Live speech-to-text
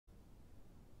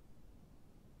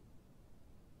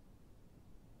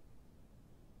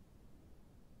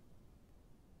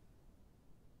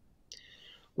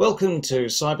Welcome to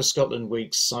Cyber Scotland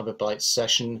Week's Cyber Bytes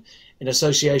session in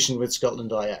association with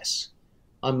Scotland IS.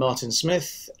 I'm Martin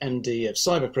Smith, MD of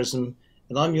Cyber Prism,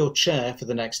 and I'm your chair for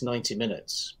the next 90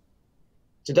 minutes.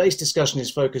 Today's discussion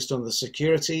is focused on the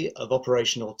security of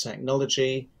operational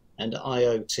technology and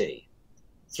IoT,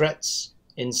 threats,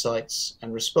 insights,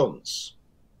 and response.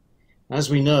 As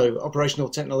we know, operational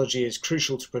technology is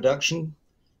crucial to production,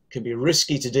 can be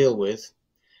risky to deal with,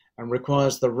 and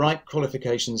requires the right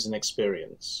qualifications and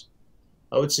experience.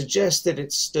 I would suggest that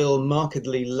it's still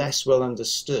markedly less well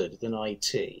understood than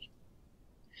IT.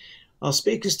 Our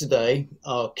speakers today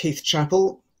are Keith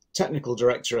Chappell, Technical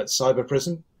Director at Cyber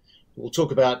Prism, who will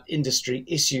talk about industry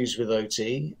issues with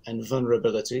OT and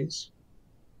vulnerabilities.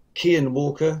 Cian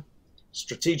Walker,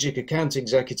 Strategic Account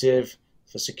Executive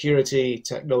for Security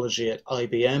Technology at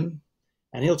IBM,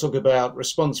 and he'll talk about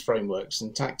response frameworks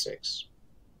and tactics.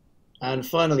 And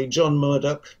finally, John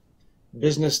Murdoch,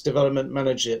 Business Development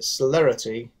Manager at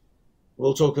Celerity,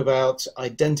 will talk about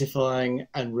identifying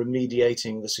and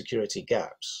remediating the security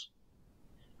gaps.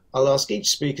 I'll ask each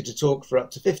speaker to talk for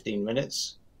up to 15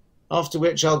 minutes, after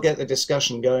which I'll get the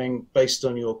discussion going based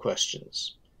on your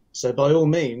questions. So by all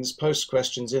means, post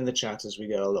questions in the chat as we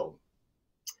go along.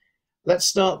 Let's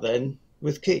start then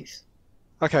with Keith.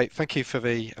 Okay, thank you for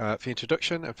the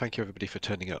introduction, and thank you everybody for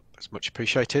turning up. It's much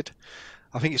appreciated.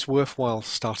 I think it's worthwhile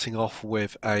starting off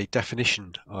with a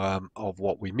definition of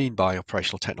what we mean by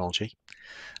operational technology.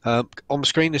 On the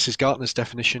screen, this is Gartner's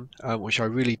definition, which I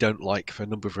really don't like for a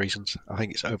number of reasons. I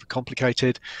think it's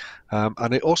overcomplicated,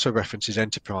 and it also references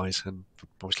enterprise, and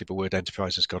obviously the word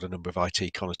enterprise has got a number of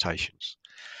IT connotations.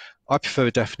 I prefer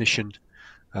a definition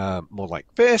more like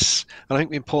this, and I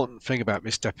think the important thing about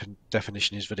this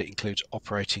definition is that it includes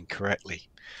operating correctly.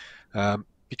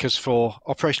 Because for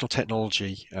operational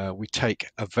technology, we take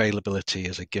availability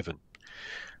as a given.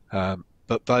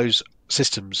 But those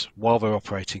systems, while they're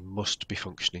operating, must be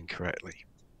functioning correctly.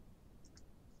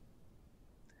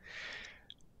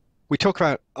 We talk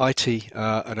about IT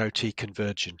and OT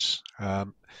convergence.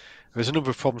 There's a number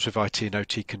of problems with IT and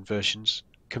OT convergence.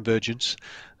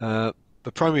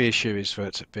 The primary issue is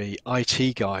that the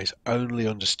IT guys only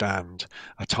understand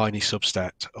a tiny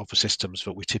subset of the systems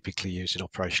that we typically use in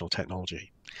operational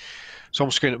technology. So on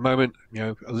the screen at the moment,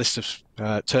 a list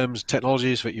of terms and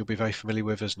technologies that you'll be very familiar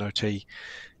with as an OT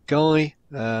guy.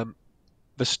 The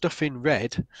stuff in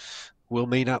red will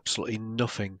mean absolutely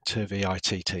nothing to the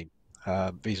IT team.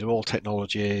 These are all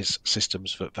technologies,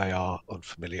 systems that they are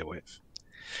unfamiliar with.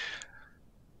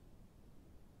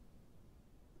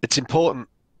 It's important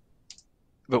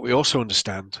that we also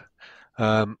understand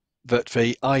that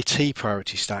the IT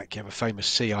priority stack, the famous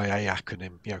CIA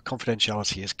acronym,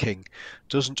 confidentiality is king,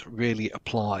 doesn't really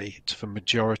apply to the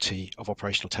majority of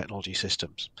operational technology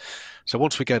systems. So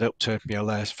once we get up to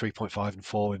layers 3.5 and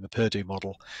 4 in the Purdue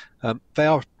model, they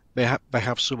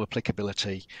have some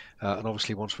applicability, and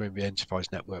obviously once we're in the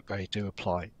enterprise network, they do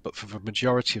apply. But for the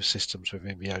majority of systems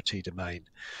within the OT domain,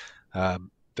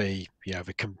 the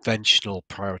conventional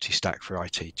priority stack for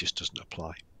IT just doesn't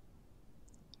apply.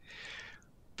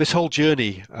 This whole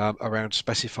journey around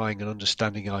specifying and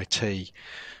understanding IT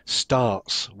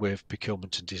starts with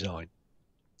procurement and design.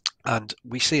 And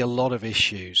we see a lot of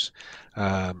issues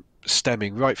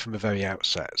stemming right from the very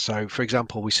outset. So, for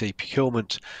example, we see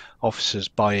procurement officers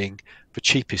buying the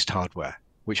cheapest hardware,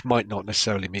 which might not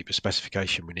necessarily meet the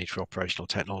specification we need for operational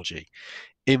technology,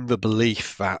 in the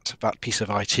belief that that piece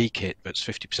of IT kit that's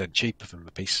 50% cheaper than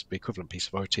the equivalent piece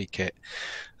of OT kit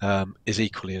is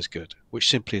equally as good, which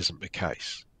simply isn't the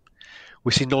case.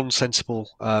 We see non-sensible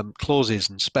clauses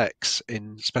and specs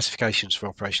in specifications for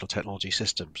operational technology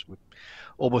systems. We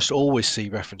almost always see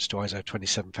reference to ISO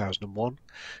 27001.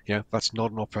 That's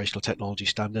not an operational technology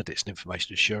standard, it's an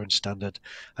information assurance standard,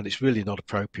 and it's really not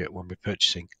appropriate when we're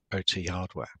purchasing OT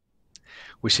hardware.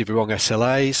 We see the wrong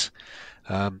SLAs.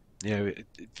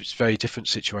 It's a very different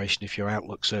situation if your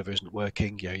Outlook server isn't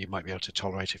working. You might be able to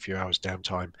tolerate a few hours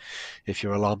downtime. If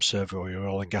your alarm server or your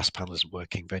oil and gas panel isn't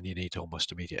working, then you need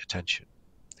almost immediate attention.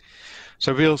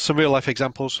 So some real life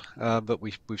examples that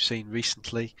we've seen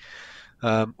recently.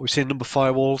 We've seen a number of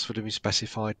firewalls that have been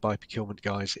specified by procurement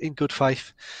guys in good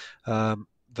faith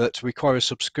that require a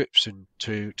subscription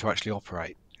to actually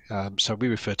operate. So we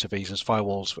refer to these as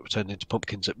firewalls that were turned into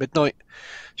pumpkins at midnight.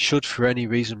 Should for any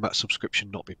reason that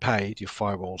subscription not be paid, your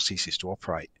firewall ceases to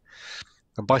operate.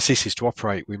 And by ceases to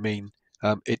operate, we mean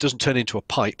it doesn't turn into a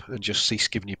pipe and just cease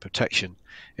giving you protection.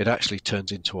 It actually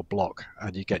turns into a block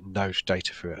and you get no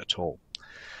data through it at all.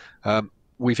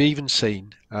 We've even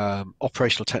seen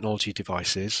operational technology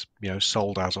devices,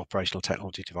 sold as operational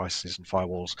technology devices and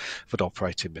firewalls that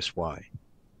operate in this way.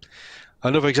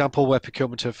 Another example where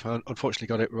procurement have unfortunately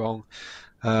got it wrong,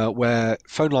 where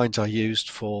phone lines are used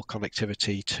for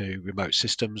connectivity to remote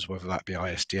systems, whether that be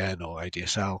ISDN or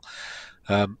ADSL.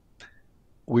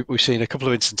 We've seen a couple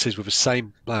of instances with the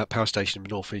same power station in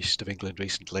the northeast of England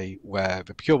recently, where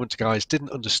the procurement guys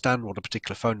didn't understand what a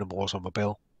particular phone number was on the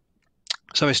bill,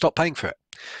 so they stopped paying for it.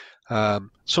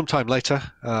 Sometime later,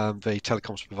 the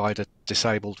telecoms provider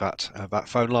disabled that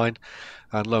phone line,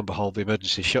 and lo and behold, the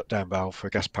emergency shutdown valve for a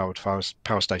gas-powered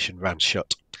power station ran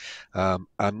shut. And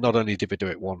not only did we do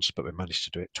it once, but we managed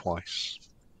to do it twice.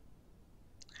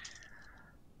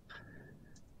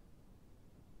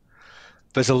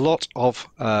 There's a lot of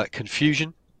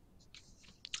confusion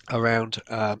around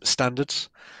standards.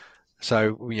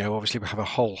 So, obviously we have a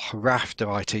whole raft of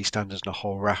IT standards and a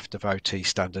whole raft of OT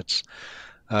standards.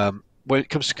 When it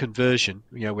comes to conversion,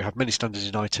 we have many standards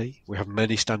in IT, we have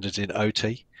many standards in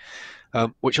OT,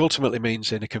 which ultimately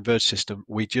means in a converged system,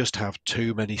 we just have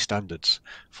too many standards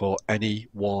for any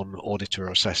one auditor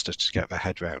or assessor to get their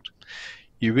head around.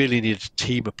 You really need a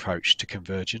team approach to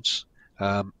convergence,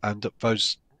 and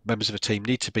those members of a team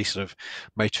need to be sort of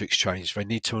matrix trained. They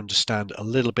need to understand a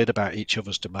little bit about each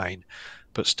other's domain,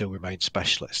 but still remain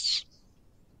specialists.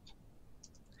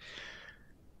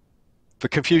 The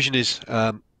confusion is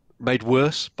made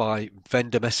worse by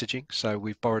vendor messaging. So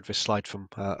we've borrowed this slide from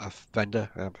a vendor.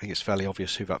 I think it's fairly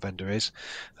obvious who that vendor is.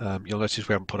 You'll notice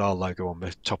we haven't put our logo on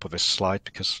the top of this slide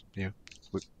because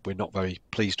we're not very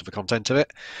pleased with the content of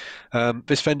it.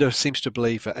 This vendor seems to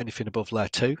believe that anything above layer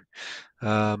 2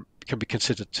 can be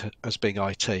considered as being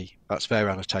IT. That's their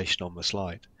annotation on the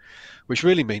slide, which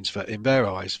really means that in their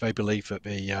eyes, they believe that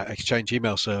the Exchange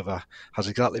email server has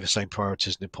exactly the same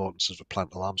priorities and importance as the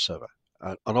plant alarm server.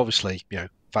 And obviously,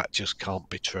 that just can't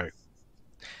be true.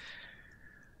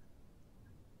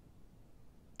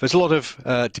 There's a lot of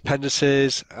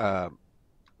dependencies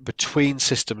between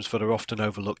systems that are often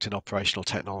overlooked in operational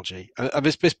technology. And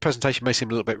this presentation may seem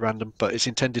a little bit random, but it's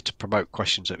intended to promote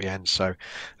questions at the end. So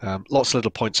lots of little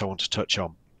points I want to touch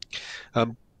on.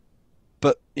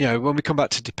 But when we come back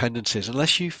to dependencies,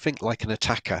 unless you think like an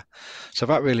attacker, so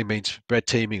that really means red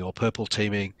teaming or purple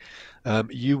teaming,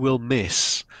 you will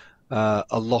miss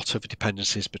a lot of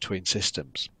dependencies between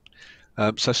systems.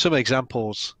 So some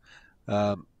examples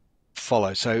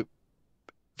follow. So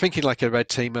thinking like a red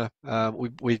teamer,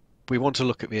 we want to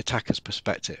look at the attacker's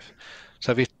perspective.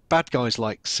 So the bad guys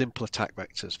like simple attack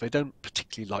vectors. They don't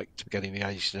particularly like to be getting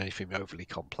engaged in anything overly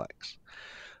complex.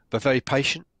 They're very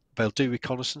patient. They'll do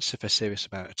reconnaissance if they're serious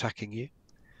about attacking you.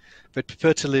 They'd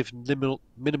prefer to leave minimal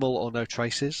or no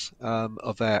traces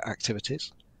of their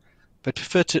activities. They'd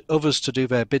prefer others to do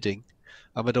their bidding,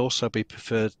 and they'd also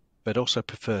prefer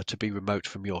to be remote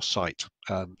from your site,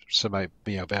 so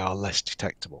they are less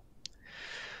detectable.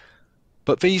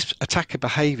 But these attacker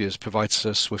behaviors provides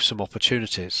us with some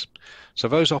opportunities. So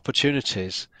those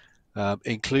opportunities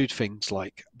include things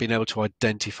like being able to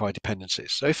identify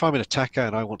dependencies. So if I'm an attacker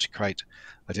and I want to create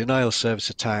a denial of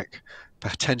service attack,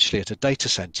 potentially at a data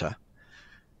center,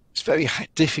 it's very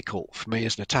difficult for me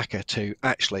as an attacker to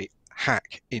actually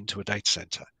hack into a data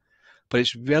center. But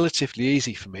it's relatively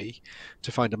easy for me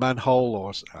to find a manhole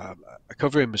or a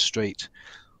cover in the street,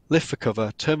 lift the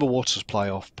cover, turn the water supply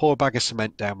off, pour a bag of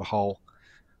cement down the hole,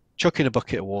 chuck in a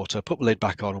bucket of water, put the lid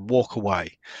back on and walk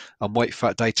away and wait for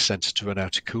that data center to run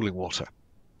out of cooling water.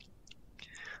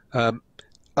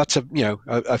 That's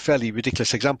a fairly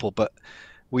ridiculous example, but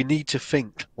we need to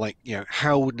think like,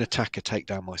 how would an attacker take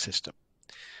down my system?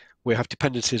 We have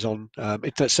dependencies on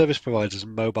internet service providers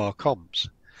and mobile comms.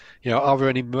 Are there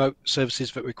any remote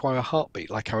services that require a heartbeat,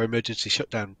 like our emergency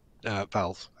shutdown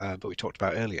valve that we talked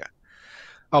about earlier?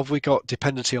 Have we got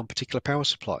dependency on particular power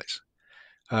supplies?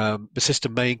 The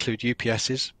system may include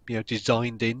UPSs,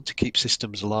 designed in to keep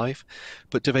systems alive,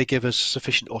 but do they give us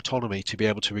sufficient autonomy to be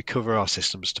able to recover our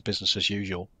systems to business as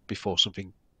usual before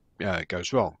something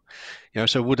goes wrong?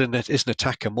 So is an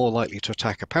attacker more likely to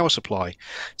attack a power supply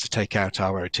to take out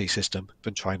our OT system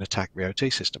than try and attack the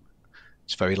OT system?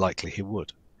 It's very likely he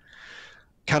would.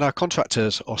 Can our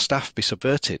contractors or staff be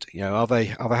subverted? Are they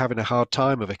having a hard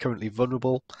time? Are they currently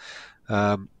vulnerable?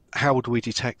 How would we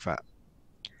detect that?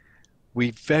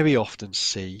 We very often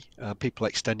see people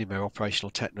extending their operational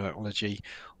technology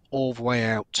all the way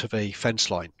out to the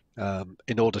fence line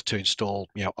in order to install,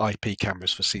 IP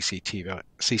cameras for CCTV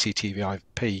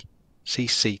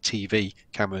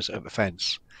cameras at the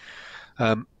fence.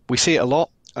 We see it a lot,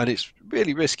 and it's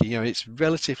really risky. It's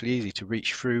relatively easy to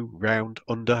reach through, round,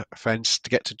 under a fence to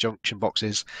get to junction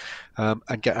boxes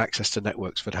and get access to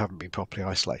networks that haven't been properly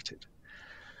isolated.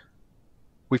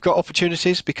 We've got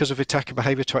opportunities because of attacker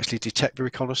behavior to actually detect the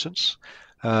reconnaissance.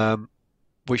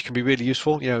 which can be really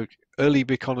useful. Early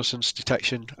reconnaissance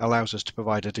detection allows us to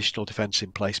provide additional defense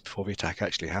in place before the attack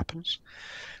actually happens.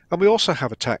 And we also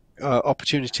have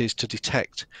opportunities to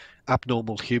detect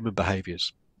abnormal human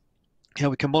behaviors.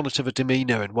 We can monitor the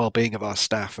demeanor and well-being of our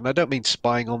staff, and I don't mean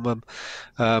spying on them,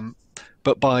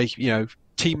 but by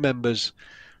team members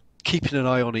keeping an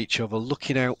eye on each other,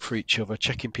 looking out for each other,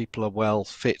 checking people are well,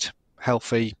 fit,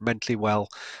 healthy, mentally well.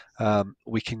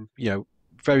 We can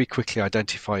very quickly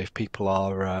identify if people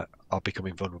are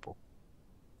becoming vulnerable.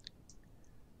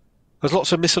 There's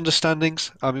lots of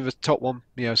misunderstandings. I mean, the top one,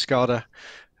 SCADA.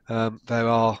 There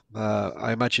are,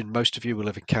 I imagine most of you will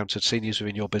have encountered seniors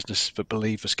within your business that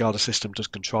believe the SCADA system does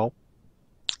control.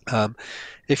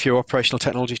 If your operational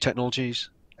technology technicians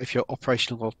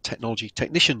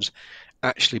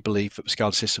actually believe that the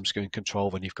SCADA system is going to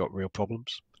control, then you've got real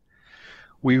problems.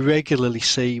 We regularly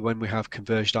see, when we have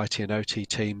converged IT and OT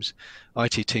teams,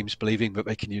 IT teams believing that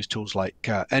they can use tools like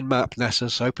Nmap,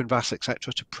 Nessus, OpenVAS,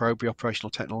 etc. to probe the operational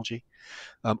technology,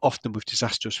 often with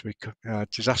disastrous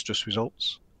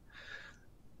results.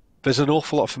 There's an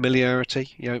awful lot of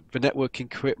familiarity. The networking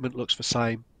equipment looks the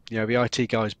same. The IT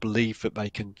guys believe that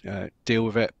they can deal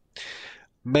with it.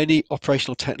 Many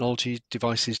operational technology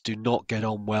devices do not get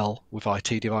on well with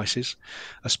IT devices,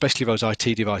 especially those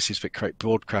IT devices that create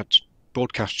broadcast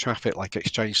traffic like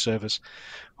Exchange servers.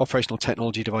 Operational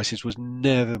technology devices were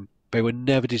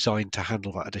never designed to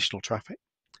handle that additional traffic.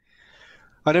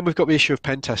 And then we've got the issue of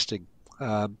pen testing.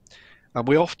 And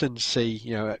we often see,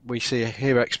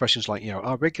 hear expressions like,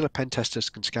 our regular pen testers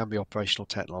can scan the operational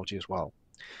technology as well.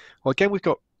 Well, again, we've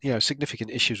got, significant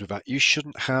issues with that. You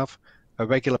shouldn't have a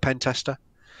regular pen tester.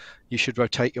 You should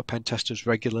rotate your pen testers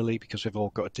regularly because they've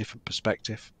all got a different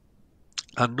perspective.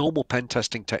 And normal pen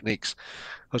testing techniques,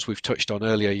 as we've touched on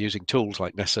earlier, using tools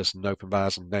like Nessus and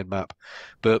OpenVAS and Nmap,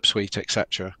 Burp Suite,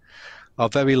 etc., are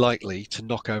very likely to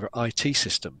knock over IT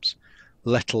systems,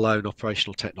 let alone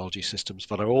operational technology systems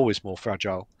that are always more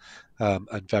fragile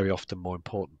and very often more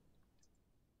important.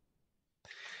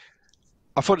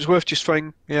 I thought it's worth just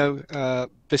throwing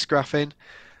this graph in.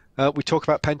 We talk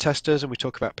about pen testers and we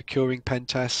talk about procuring pen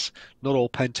tests. Not all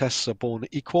pen tests are born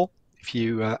equal. If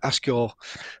you ask your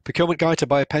procurement guy to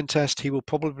buy a pen test, he will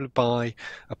probably buy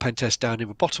a pen test down in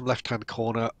the bottom left-hand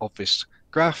corner of this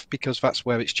graph because that's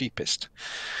where it's cheapest.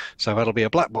 So that'll be a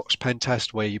black box pen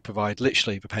test where you provide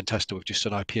literally the pen tester with just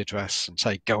an IP address and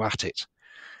say, go at it.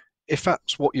 If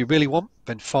that's what you really want,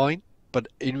 then fine. But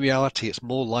in reality, it's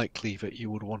more likely that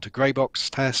you would want a grey box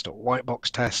test or white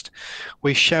box test.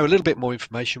 We share a little bit more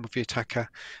information with the attacker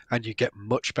and you get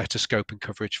much better scope and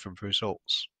coverage from the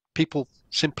results. People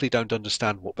simply don't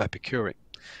understand what they're procuring.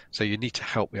 So you need to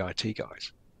help the IT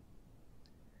guys.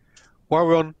 While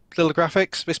we're on little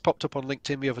graphics, this popped up on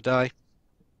LinkedIn the other day.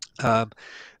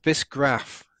 This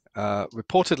graph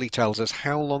reportedly tells us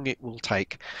how long it will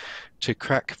take to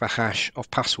crack the hash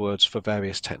of passwords for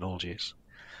various technologies.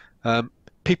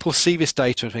 People see this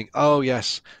data and think, oh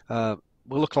yes, we'll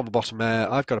look on the bottom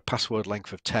there, I've got a password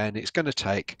length of 10, it's going to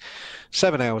take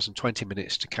 7 hours and 20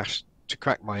 minutes to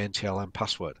crack my NTLM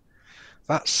password.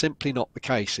 That's simply not the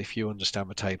case if you understand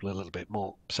the table a little bit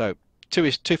more. So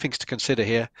two things to consider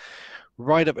here.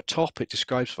 Right at the top, it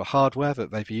describes the hardware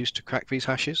that they've used to crack these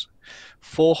hashes.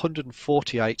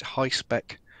 448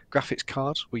 high-spec graphics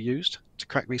cards were used to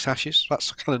crack these hashes.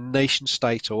 That's kind of nation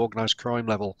state or organized crime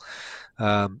level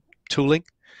tooling.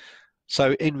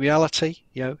 So in reality,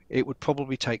 it would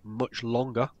probably take much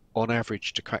longer on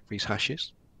average to crack these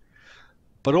hashes.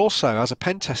 But also as a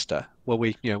pen tester, where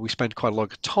we spend quite a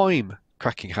lot of time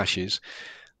cracking hashes,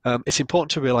 it's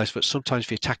important to realize that sometimes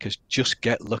the attackers just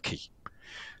get lucky.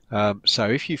 So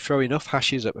if you throw enough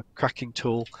hashes at a cracking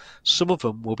tool, some of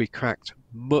them will be cracked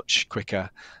much quicker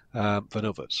than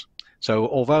others. So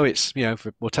although it's,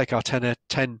 we'll take our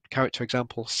 10 character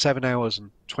example, 7 hours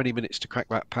and 20 minutes to crack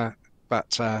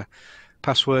that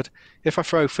password. If I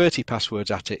throw 30 passwords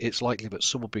at it, it's likely that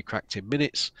some will be cracked in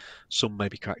minutes, some may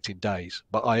be cracked in days,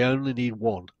 but I only need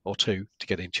 1 or 2 to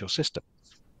get into your system.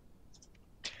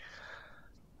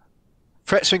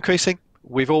 Threats are increasing.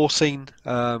 We've all seen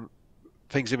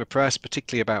things in the press,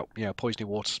 particularly about poisoning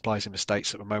water supplies in the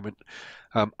States at the moment.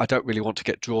 I don't really want to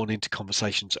get drawn into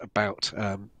conversations about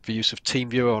the use of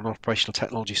TeamViewer on an operational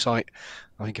technology site.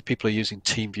 I think if people are using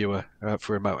TeamViewer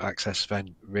for remote access,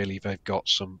 then really they've got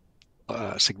some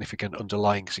significant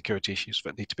underlying security issues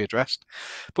that need to be addressed.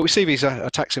 But we see these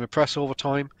attacks in the press all the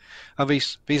time, and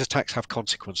these attacks have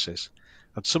consequences.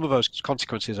 And some of those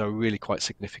consequences are really quite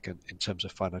significant in terms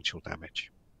of financial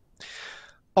damage.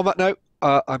 On that note,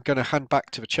 I'm going to hand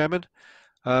back to the chairman.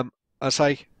 I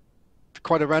say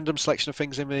quite a random selection of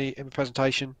things in the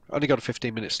presentation. Only got a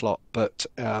 15-minute slot, but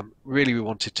really we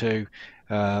wanted to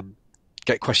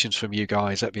get questions from you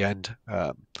guys at the end.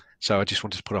 So I just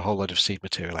wanted to put a whole load of seed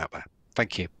material out there.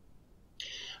 Thank you.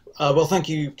 Well, thank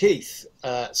you, Keith.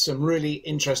 Some really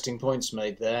interesting points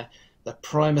made there. The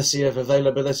primacy of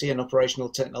availability and operational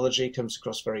technology comes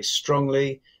across very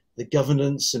strongly, the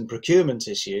governance and procurement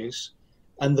issues,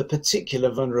 and the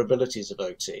particular vulnerabilities of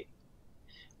OT.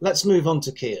 Let's move on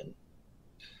to Cian.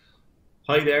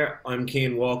 Hi there, I'm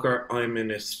Cian Walker. I'm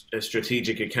a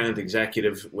strategic account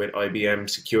executive with IBM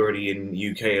Security in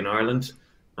UK and Ireland,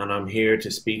 and I'm here to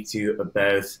speak to you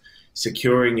about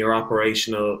securing your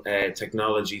operational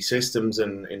technology systems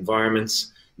and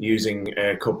environments using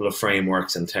a couple of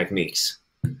frameworks and techniques.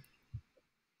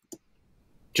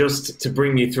 Just to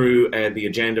bring you through the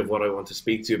agenda of what I want to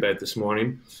speak to you about this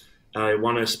morning, I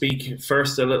want to speak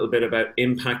first a little bit about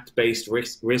impact-based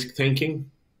risk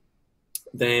thinking,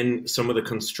 then some of the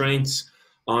constraints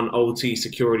on OT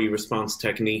security response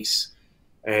techniques,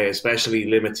 especially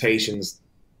limitations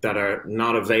that are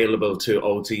not available to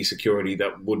OT security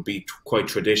that would be quite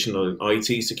traditional in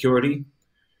IT security.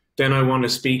 Then I want to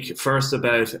speak first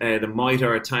about the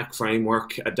MITRE attack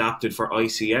framework adapted for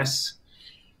ICS.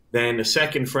 Then a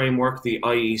second framework, the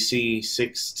IEC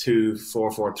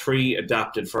 62443,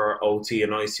 adapted for OT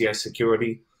and ICS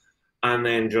security. And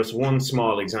then just one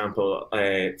small example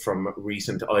from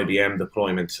recent IBM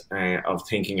deployment of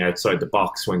thinking outside the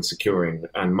box when securing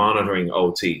and monitoring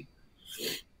OT.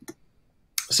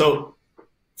 So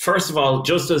first of all,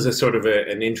 just as a sort of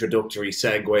an introductory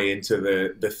segue into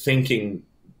the thinking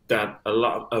that a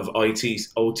lot of OT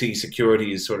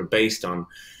security is sort of based on,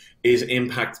 is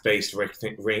impact-based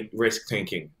risk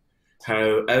thinking.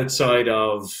 How outside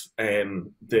of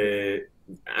the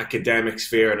academic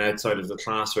sphere and outside of the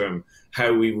classroom,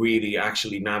 how we really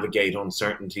actually navigate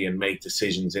uncertainty and make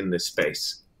decisions in this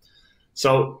space.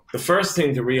 So the first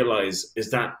thing to realize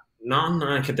is that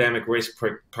non-academic risk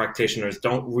practitioners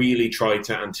don't really try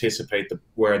to anticipate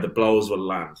where the blows will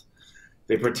land.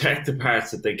 They protect the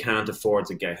parts that they can't afford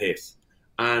to get hit.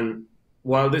 And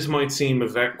while this might seem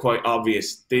quite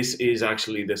obvious, this is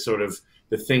actually the sort of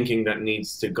the thinking that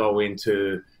needs to go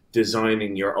into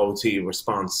designing your OT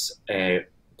response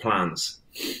plans.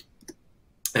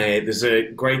 There's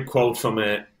a great quote from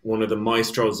one of the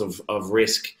maestros of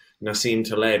risk, Nassim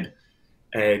Taleb,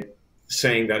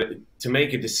 saying that to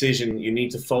make a decision, you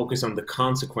need to focus on the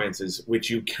consequences, which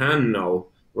you can know,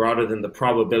 rather than the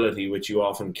probability, which you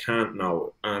often can't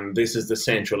know. And this is the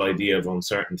central idea of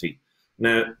uncertainty.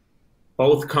 Now,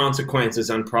 both consequences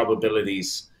and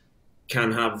probabilities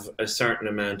can have a certain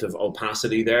amount of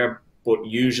opacity there, but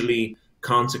usually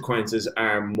consequences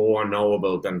are more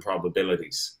knowable than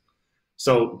probabilities.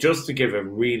 So just to give a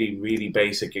really, really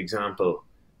basic example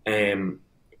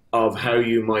of how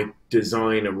you might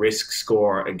design a risk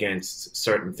score against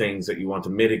certain things that you want to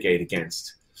mitigate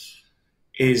against,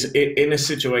 is in a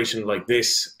situation like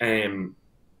this,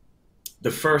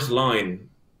 the first line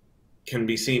can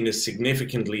be seen as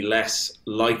significantly less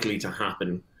likely to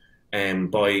happen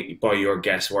by your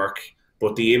guesswork,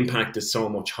 but the impact is so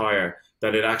much higher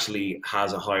that it actually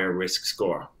has a higher risk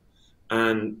score.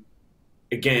 And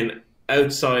again,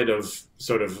 outside of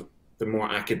sort of the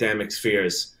more academic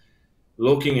spheres,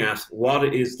 looking at what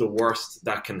is the worst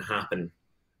that can happen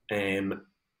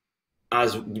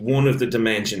as one of the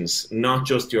dimensions, not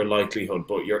just your likelihood,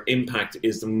 but your impact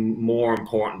is the more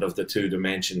important of the two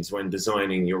dimensions when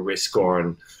designing your risk score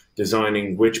and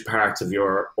designing which parts of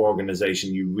your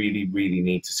organization you really, really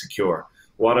need to secure.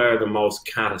 What are the most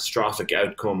catastrophic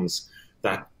outcomes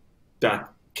that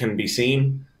can be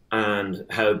seen, and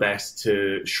how best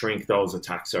to shrink those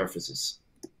attack surfaces.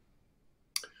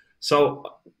 So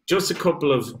just a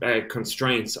couple of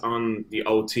constraints on the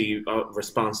OT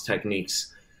response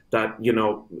techniques that, you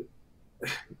know,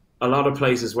 a lot of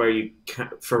places where you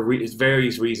for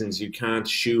various reasons, you can't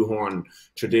shoehorn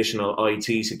traditional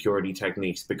IT security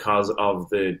techniques because of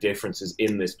the differences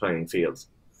in this playing field.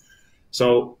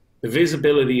 So the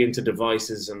visibility into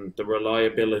devices and the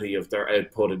reliability of their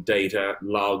outputted data,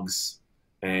 logs,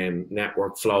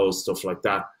 network flows, stuff like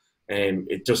that,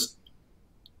 there's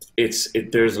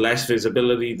less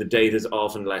visibility, the data is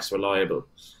often less reliable.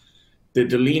 The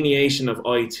delineation of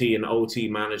IT and OT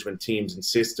management teams and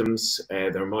systems,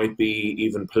 there might be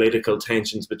even political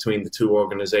tensions between the two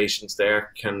organizations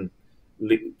there, can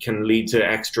lead to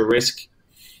extra risk.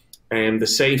 The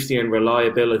safety and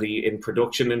reliability in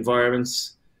production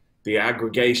environments, the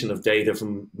aggregation of data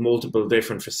from multiple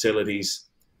different facilities,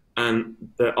 and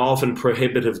the often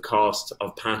prohibitive cost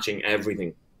of patching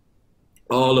everything.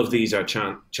 All of these are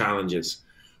challenges.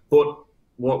 But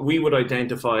what we would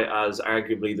identify as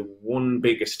arguably the one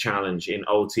biggest challenge in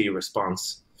OT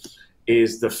response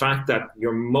is the fact that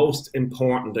your most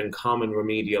important and common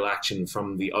remedial action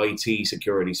from the IT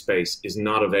security space is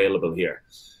not available here.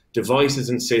 Devices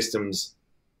and systems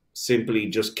simply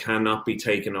just cannot be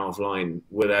taken offline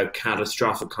without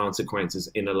catastrophic consequences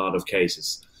in a lot of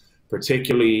cases,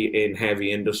 particularly in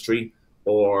heavy industry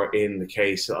or in the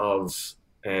case of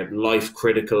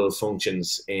life-critical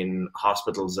functions in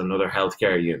hospitals and other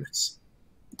healthcare units.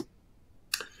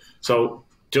 So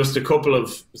just a couple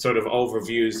of sort of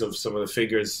overviews of some of the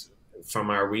figures from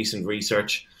our recent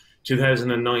research.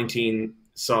 2019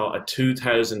 saw a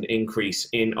 2,000 increase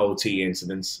in OT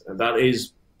incidents, and that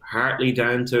is partly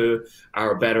down to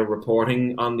our better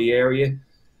reporting on the area.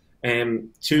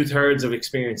 2/3 of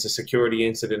experienced a security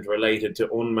incident related to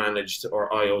unmanaged or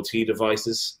IoT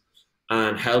devices,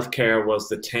 and healthcare was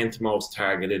the 10th most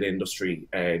targeted industry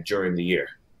during the year.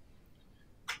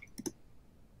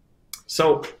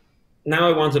 So now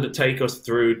I wanted to take us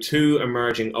through two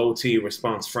emerging OT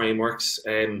response frameworks,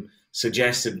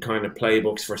 suggested kind of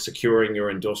playbooks for securing your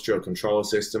industrial control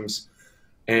systems.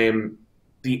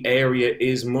 The area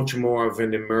is much more of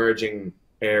an emerging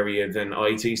area than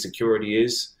IT security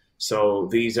is. So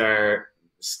these are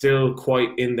still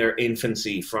quite in their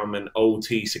infancy from an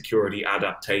OT security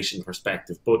adaptation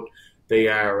perspective, but they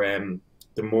are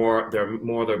the more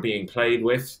they're being played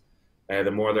with,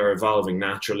 the more they're evolving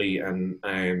naturally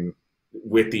and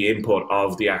with the input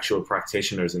of the actual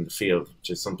practitioners in the field, which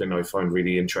is something I find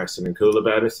really interesting and cool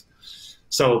about it.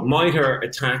 So MITRE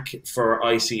ATT&CK for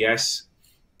ICS,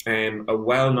 a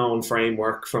well-known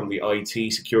framework from the IT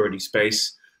security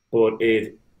space, but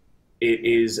it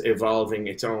is evolving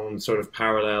its own sort of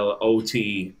parallel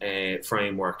OT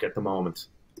framework at the moment.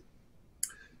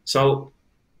 So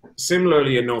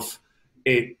similarly enough,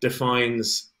 it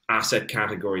defines asset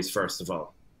categories first of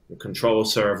all. The control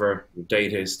server,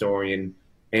 data historian,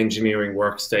 engineering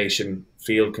workstation,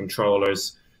 field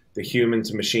controllers, the human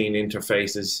to machine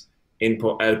interfaces,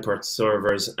 input-output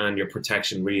servers, and your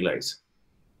protection relays.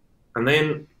 And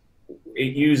then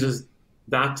it uses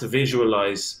that to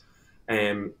visualize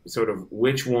sort of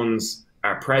which ones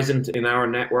are present in our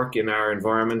network, in our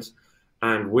environment,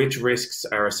 and which risks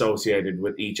are associated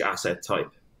with each asset type.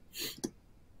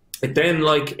 It then,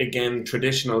 like again,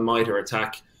 traditional MITRE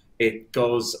ATT&CK, it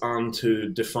goes on to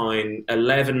define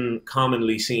 11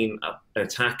 commonly seen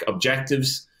attack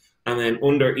objectives, and then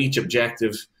under each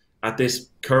objective, at this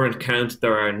current count,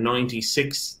 there are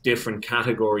 96 different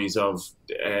categories of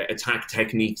attack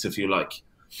techniques, if you like.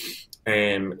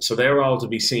 So they're all to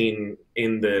be seen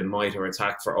in the MITRE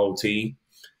ATT&CK for OT.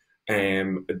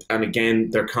 And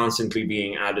again, they're constantly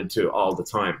being added to all the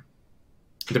time.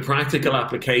 The practical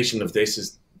application of this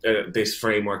is this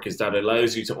framework is that it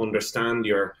allows you to understand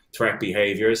your threat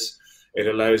behaviors. It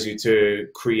allows you to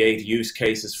create use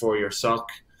cases for your SOC.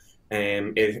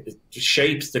 It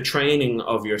shapes the training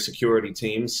of your security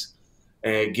teams,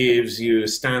 gives you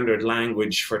standard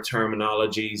language for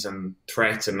terminologies and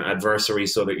threats and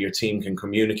adversaries so that your team can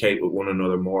communicate with one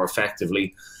another more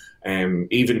effectively.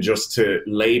 Even just to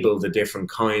label the different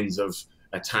kinds of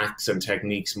attacks and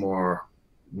techniques more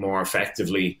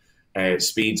effectively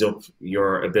speeds up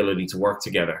your ability to work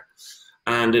together.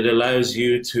 And it allows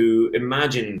you to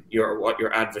imagine what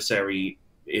your adversary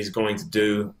is going to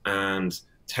do and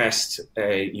test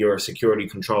your security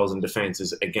controls and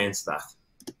defenses against that.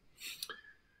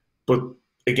 But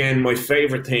again, my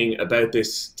favorite thing about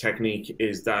this technique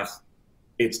is that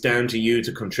it's down to you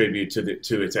to contribute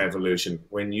to its evolution.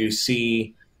 When you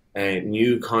see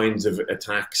new kinds of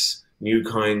attacks, new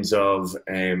kinds of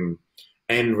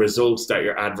end results that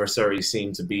your adversaries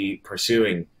seem to be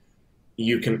pursuing,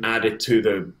 you can add it to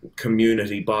the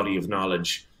community body of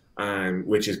knowledge,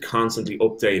 which is constantly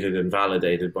updated and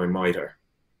validated by MITRE.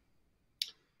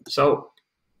 So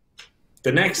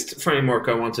the next framework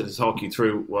I wanted to talk you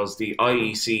through was the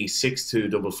IEC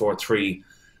 62443,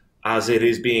 as it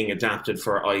is being adapted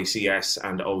for ICS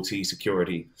and OT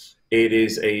security. It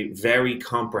is a very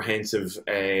comprehensive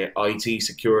IT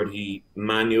security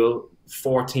manual,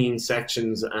 14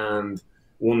 sections and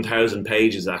 1,000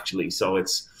 pages actually. So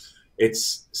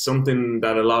it's something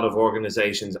that a lot of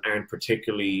organizations aren't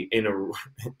particularly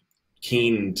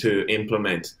keen to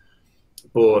implement,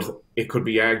 but it could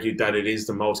be argued that it is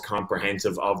the most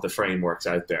comprehensive of the frameworks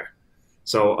out there.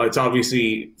 So it's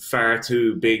obviously far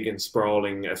too big and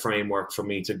sprawling a framework for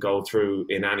me to go through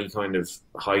in any kind of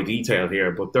high detail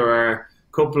here, but there are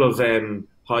a couple of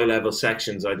high-level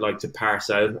sections I'd like to parse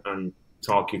out and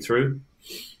talk you through.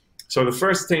 So the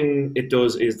first thing it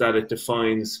does is that it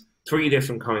defines 3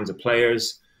 different kinds of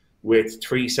players. with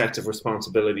 3 sets of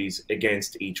responsibilities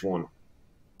against each one.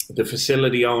 The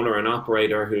facility owner and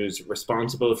operator, who's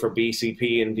responsible for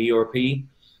BCP and DRP.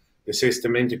 The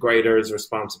system integrator is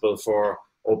responsible for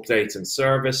updates and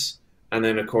service. And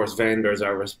then, of course, vendors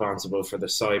are responsible for the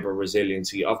cyber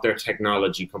resiliency of their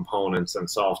technology components and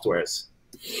softwares.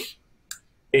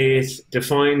 It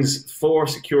defines 4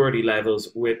 security levels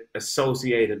with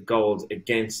associated goals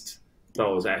against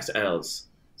those SLs.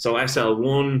 So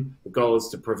SL1, the goal is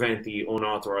to prevent the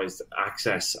unauthorized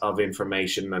access of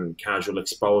information and casual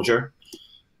exposure.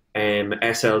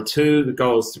 SL2, the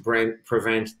goal is to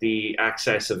prevent the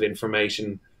access of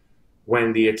information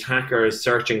when the attacker is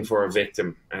searching for a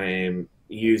victim,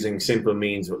 using simple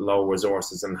means with low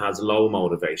resources and has low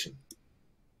motivation.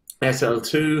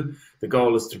 SL2, the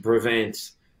goal is to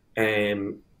prevent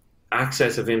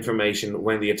access of information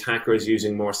when the attacker is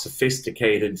using more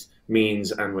sophisticated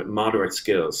means and with moderate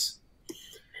skills.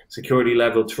 Security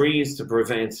level 3 is to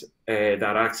prevent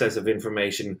that access of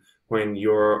information when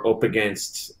you're up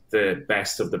against the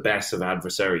best of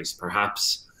adversaries,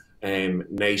 perhaps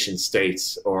nation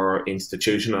states or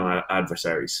institutional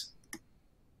adversaries.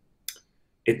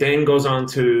 It then goes on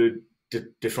to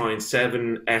define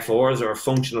 7 FRs, or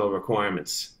functional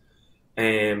requirements.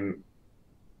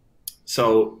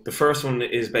 So the first one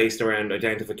is based around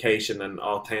identification and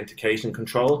authentication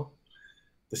control.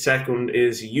 The second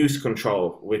is use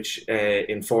control, which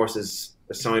enforces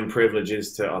assigned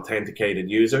privileges to authenticated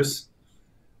users.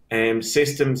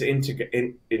 Systems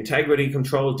integrity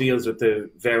control deals with the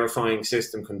verifying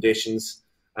system conditions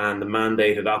and the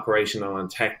mandated operational and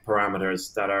tech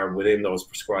parameters that are within those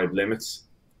prescribed limits.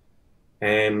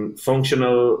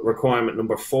 Functional requirement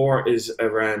number 4 is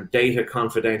around data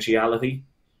confidentiality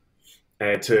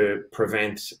to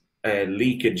prevent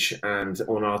leakage and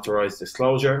unauthorized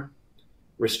disclosure.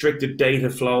 Restricted data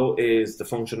flow is the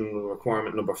functional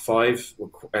requirement number 5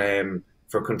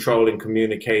 for controlling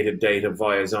communicated data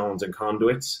via zones and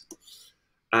conduits.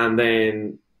 And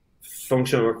then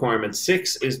functional requirement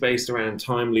 6 is based around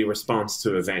timely response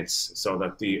to events, so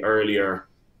that the earlier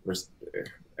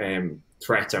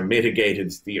threats are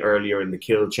mitigated, the earlier in the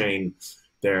kill chain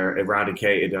they're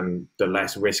eradicated, and the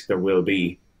less risk there will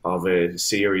be of a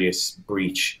serious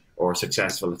breach or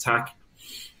successful attack.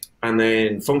 And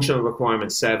then functional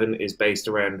requirement 7 is based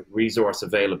around resource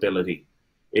availability.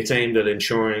 It's aimed at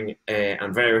ensuring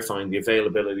and verifying the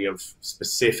availability of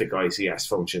specific ICS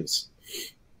functions.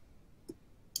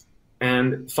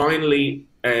 And finally,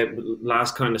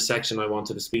 last kind of section I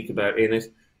wanted to speak about in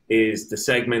it is the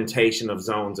segmentation of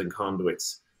zones and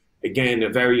conduits. Again, a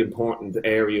very important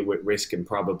area with risk and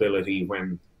probability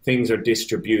when things are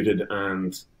distributed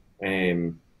and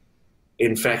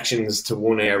infections to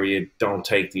one area don't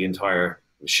take the entire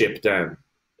ship down.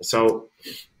 So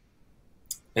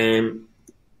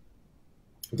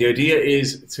the idea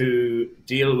is to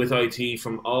deal with IT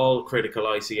from all critical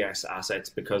ICS assets,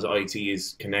 because IT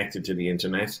is connected to the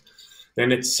internet.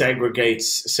 Then it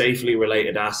segregates safely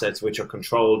related assets which are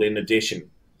controlled in addition.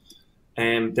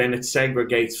 And then it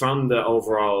segregates from the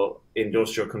overall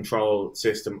industrial control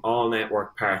system all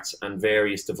network parts and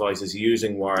various devices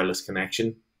using wireless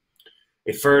connection.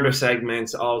 It further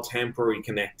segments all temporary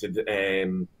connected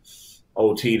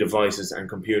OT devices and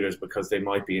computers because they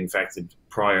might be infected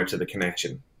prior to the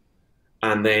connection.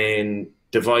 And then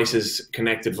devices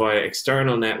connected via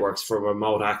external networks for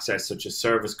remote access, such as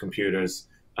service computers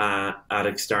at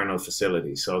external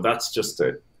facilities. So that's just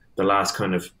the last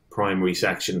kind of primary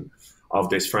section of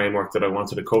this framework that I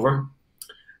wanted to cover.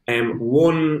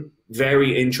 One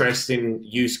very interesting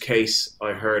use case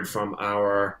I heard from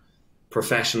our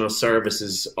professional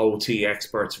services OT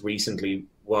experts recently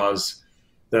was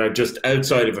that just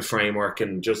outside of a framework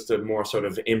and just a more sort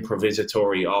of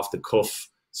improvisatory, off the cuff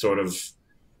sort of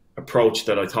approach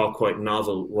that I thought quite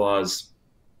novel was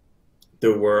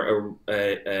there were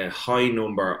a high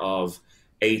number of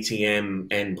ATM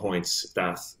endpoints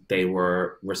that they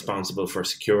were responsible for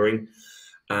securing,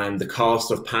 and the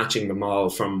cost of patching them all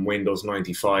from Windows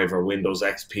 95 or Windows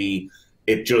XP,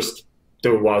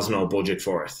 there was no budget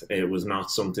for it. It was not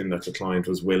something that the client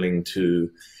was willing to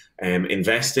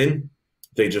invest in.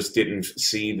 They just didn't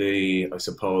see the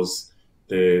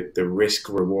risk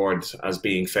reward as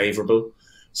being favorable.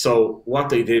 So what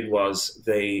they did was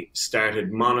they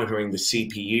started monitoring the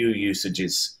CPU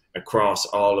usages across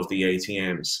all of the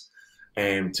ATMs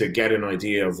to get an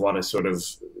idea of what a sort of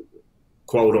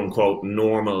quote unquote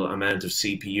normal amount of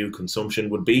CPU consumption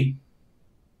would be.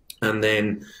 And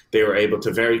then they were able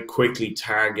to very quickly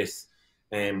target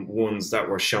ones that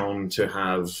were shown to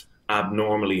have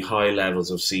abnormally high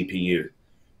levels of CPU.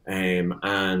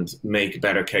 and make a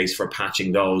better case for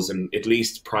patching those, and at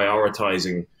least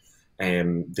prioritizing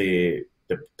the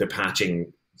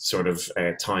patching sort of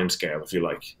time scale, if you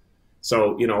like.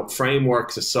 So, you know,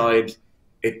 frameworks aside,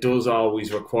 it does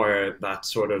always require that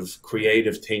sort of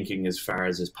creative thinking as far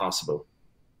as is possible.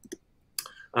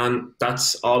 And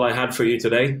that's all I had for you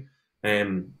today.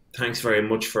 Thanks very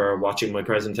much for watching my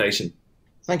presentation.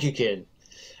 Thank you, Kieran.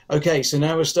 Okay, so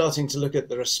now we're starting to look at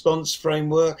the response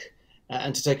framework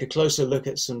and to take a closer look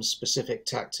at some specific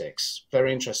tactics.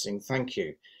 Very interesting, thank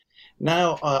you.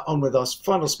 Now on with our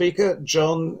final speaker.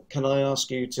 John, can I ask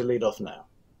you to lead off now?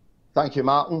 Thank you,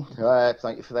 Martin.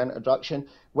 Thank you for the introduction.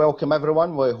 Welcome,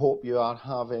 everyone. We hope you are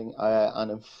having an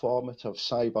informative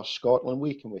Cyber Scotland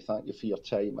week, and we thank you for your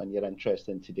time and your interest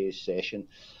in today's session.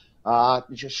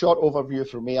 Just a short overview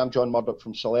from me. I'm John Murdoch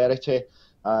from Celerity,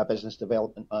 Business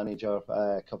Development Manager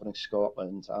covering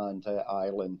Scotland and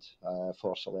Ireland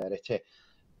for Celerity.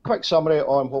 Quick summary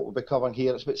on what we'll be covering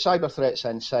here. It's about cyber threats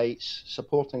insights,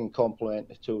 supporting and complementing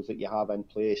the tools that you have in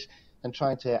place, and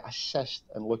trying to assist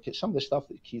and look at some of the stuff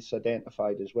that Keith's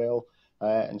identified as well,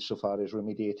 insofar as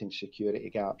remediating security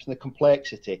gaps and the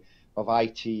complexity of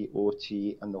IT,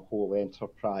 OT, and the whole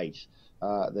enterprise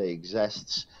that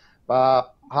exists.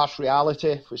 Harsh reality,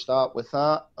 if we start with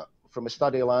that, from a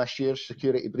study last year,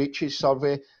 security breaches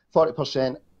survey,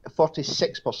 46%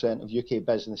 of UK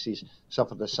businesses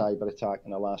suffered a cyber attack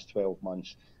in the last 12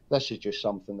 months. This is just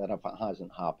something that if it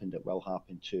hasn't happened, it will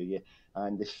happen to you.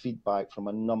 And the feedback from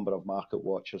a number of market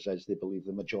watchers is they believe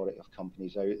the majority of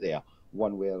companies out there,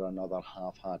 one way or another,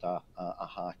 have had a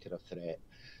hacker threat.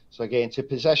 So again, to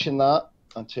position that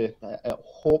and to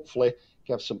hopefully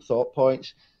give some thought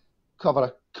points, cover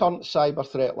a current cyber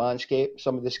threat landscape,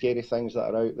 some of the scary things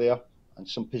that are out there, and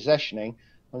some positioning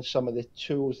on some of the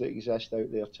tools that exist out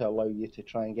there to allow you to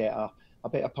try and get a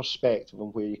better perspective on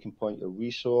where you can point your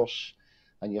resource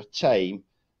and your time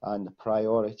and the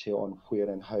priority on where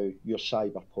and how your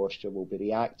cyber posture will be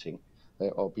reacting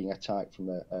or being attacked from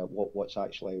what's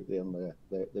actually out there in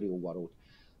the real world.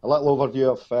 A little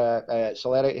overview of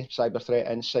Celerity, Cyber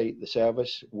Threat Insight, the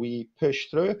service we push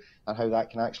through, and how that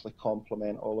can actually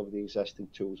complement all of the existing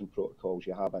tools and protocols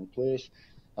you have in place,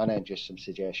 and then just some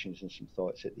suggestions and some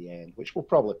thoughts at the end, which we'll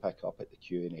probably pick up at the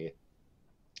Q&A.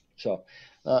 So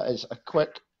that is a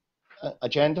quick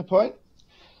agenda point.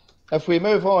 If we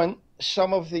move on,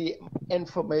 some of the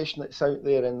information that's out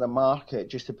there in the market,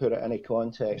 just to put it in a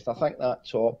context, I think that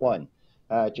top one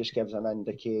just gives an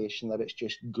indication that it's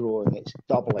just growing, it's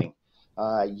doubling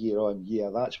year on year.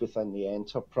 That's within the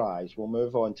enterprise. We'll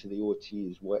move on to the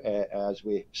OTs as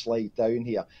we slide down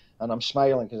here. And I'm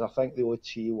smiling because I think the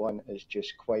OT one is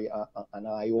just quite an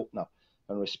eye-opener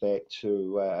in respect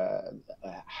to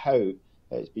how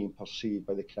it's being perceived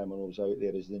by the criminals out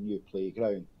there as the new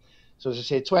playground. So as I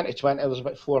say, 2020, there was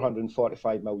about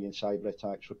 445 million cyber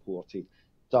attacks reported,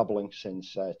 doubling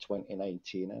since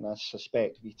 2019. And I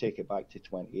suspect if you take it back to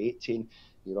 2018,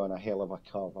 you're on a hell of a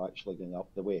curve actually going up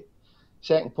the way.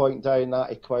 Second point down, that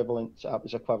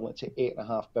was equivalent to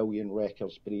 8.5 billion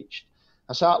records breached.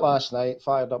 I sat last night,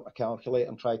 fired up my calculator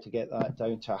and tried to get that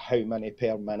down to how many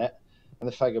per minute. And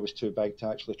the figure was too big to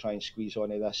actually try and squeeze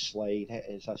onto this slide. It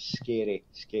is a scary,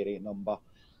 scary number.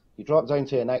 You drop down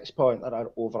to the next point, there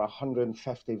are over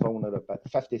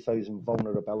 150,000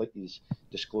 vulnerabilities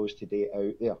disclosed today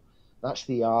out there. That's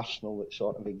the arsenal that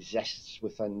sort of exists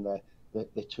within the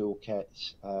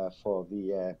toolkits for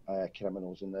the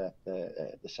criminals and the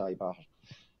cyber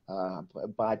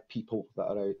bad people that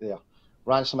are out there.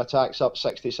 Ransom attacks up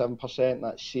 67%.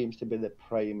 That seems to be the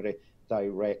primary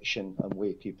direction and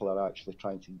way people are actually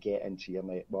trying to get into your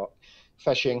network.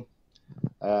 Phishing,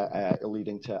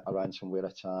 leading to a ransomware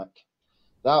attack.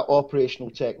 That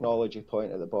operational technology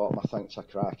point at the bottom, I think, is a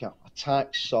cracker.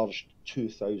 Attacks surged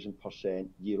 2,000%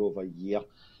 year over year.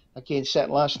 Again,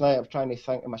 sitting last night, I was trying to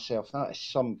think to myself, that is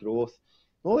some growth.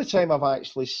 The only time I've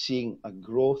actually seen a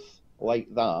growth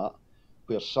like that,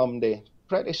 where somebody,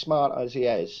 pretty smart as he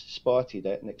is, spotted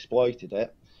it and exploited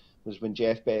it, was when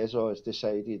Jeff Bezos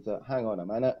decided that, hang on a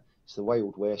minute, it's the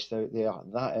Wild West out there.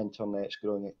 That internet's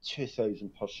growing at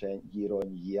 2,000% year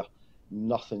on year.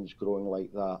 Nothing's growing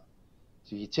like that.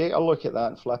 So if you take a look at that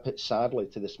and flip it sadly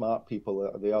to the smart people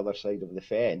at the other side of the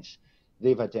fence,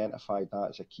 they've identified that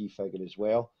as a key figure as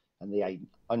well. And they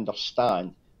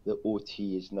understand that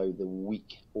OT is now the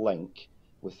weak link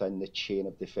within the chain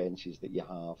of defences that you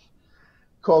have.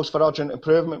 Calls for urgent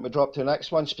improvement, we drop to the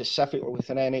next one, specifically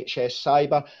within NHS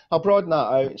cyber. I'll broaden that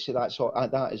out and say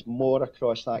that is more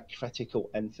across that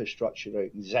critical infrastructure that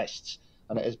exists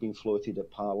and it has been floated at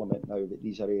Parliament now that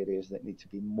these are areas that need to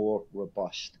be more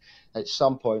robust. At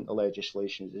some point, the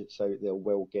legislation that's out there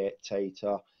will get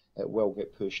tighter, it will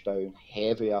get pushed down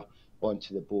heavier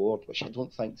onto the board, which I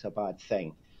don't think is a bad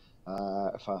thing,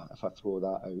 if I throw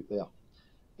that out there.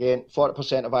 Again,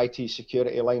 40% of IT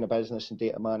security line of business and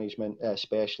data management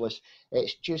specialists,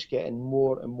 it's just getting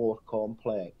more and more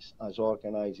complex as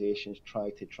organisations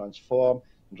try to transform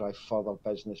and drive further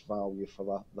business value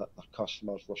for their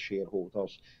customers, their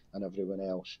shareholders and everyone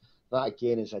else. That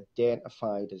again is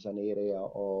identified as an area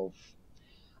of,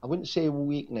 I wouldn't say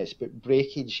weakness, but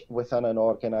breakage within an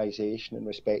organisation in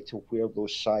respect to where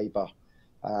those cyber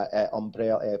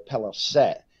umbrella pillars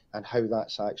sit, and how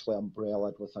that's actually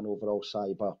umbrellaed with an overall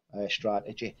cyber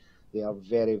strategy. They are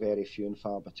very, very few and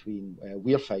far between.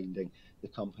 We're finding the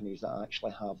companies that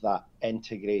actually have that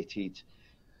integrated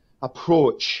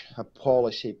approach, a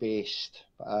policy-based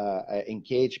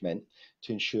engagement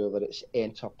to ensure that it's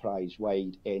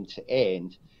enterprise-wide,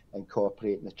 end-to-end,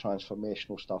 incorporating the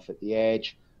transformational stuff at the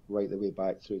edge, right the way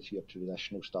back through to your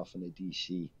traditional stuff in the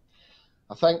DC.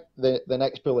 I think the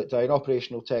next bullet down,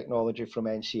 operational technology from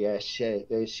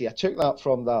NCS. See, I took that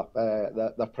from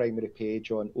the primary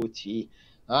page on OT.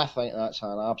 I think that's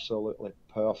an absolutely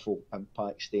powerful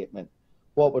impact statement.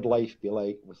 What would life be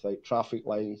like without traffic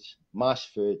lights, mass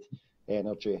food,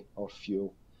 energy, or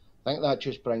fuel? I think that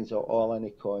just brings it all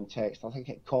into context. I think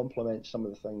it complements some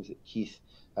of the things that Keith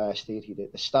stated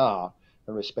at the start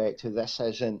in respect to this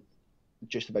isn't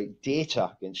just about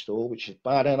data being stolen, which is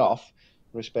bad enough,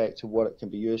 respect to what it can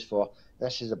be used for.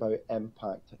 This is about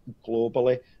impact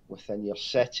globally, within your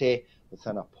city,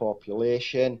 within a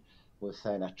population,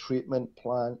 within a treatment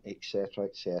plant, etc.,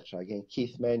 etc. Again,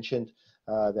 Keith mentioned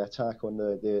the attack on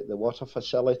the water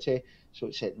facility, so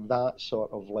it's at that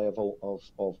sort of level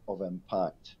of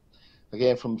impact.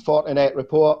 Again, from Fortinet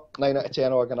report, 9 out of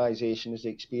 10 organisations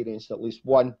experienced at least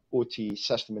one OT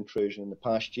system intrusion in the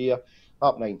past year,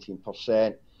 up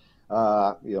 19%.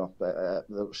 There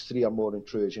was 3 or more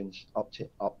intrusions, up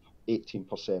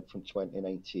 18% from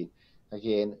 2019.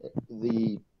 Again,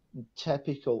 the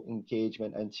typical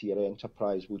engagement into your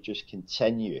enterprise will just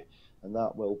continue, and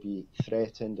that will be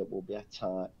threatened, it will be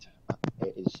attacked.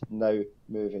 It is now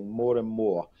moving more and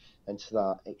more into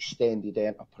that extended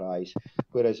enterprise,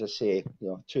 where, as I say,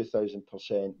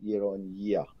 2,000% year on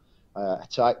year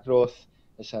attack growth.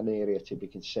 It's an area to be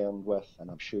concerned with,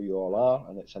 and I'm sure you all are,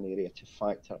 and it's an area to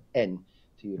factor in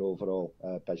to your overall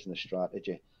business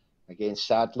strategy. Again,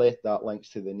 sadly, that links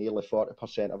to the nearly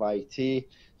 40% of IT,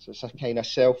 so it's a kind of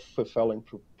self-fulfilling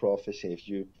prophecy. As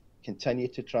you continue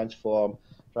to transform,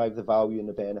 drive the value and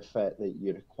the benefit that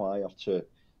you require to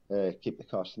keep the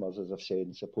customers, as I've said,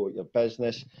 and support your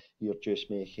business, you're just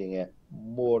making it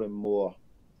more and more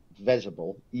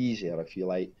visible, easier if you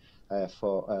like,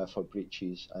 for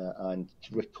breaches and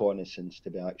reconnaissance to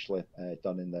be actually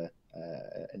done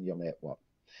in your network.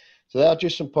 So there are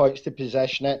just some points to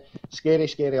position it. Scary,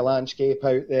 scary landscape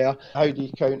out there. How do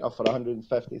you counter for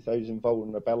 150,000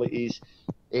 vulnerabilities,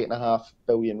 8.5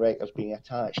 billion records being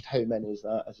attached? How many is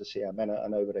that? As I say, a minute,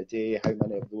 an hour a day. How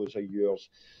many of those are yours?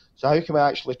 So how can we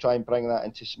actually try and bring that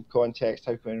into some context?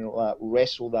 How can we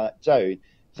wrestle that down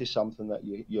to something that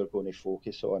you're going to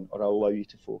focus on, or allow you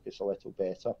to focus a little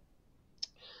better?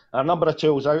 A number of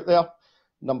tools out there,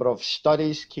 number of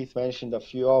studies, Keith mentioned a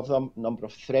few of them, number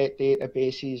of threat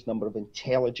databases, number of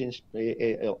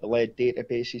intelligence-led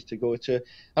databases to go to.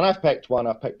 And I've picked one,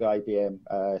 I picked the IBM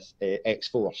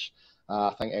X-Force.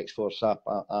 I think X-Force is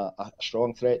a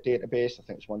strong threat database. I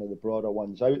think it's one of the broader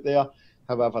ones out there.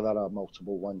 However, there are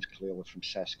multiple ones clearly from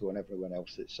Cisco and everyone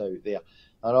else that's out there.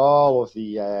 And all of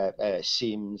the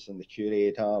SIEMs and the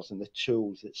curators and the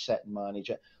tools that sit and manage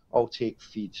it all take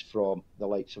feeds from the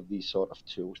likes of these sort of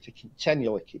tools to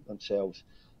continually keep themselves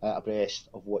abreast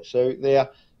of what's out there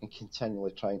and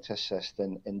continually trying to assist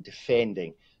in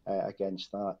defending against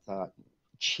that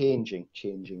changing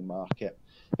market.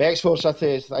 The X-Force, I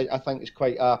think is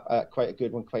quite a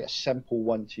good one, quite a simple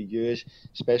one to use,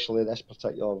 especially this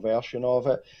particular version of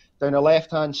it. Down the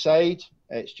left-hand side,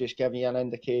 it's just giving you an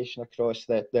indication across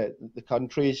the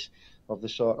countries of the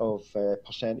sort of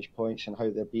percentage points and how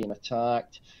they're being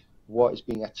attacked, what is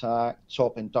being attacked,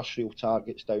 top industrial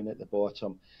targets down at the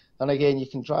bottom. And again, you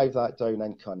can drive that down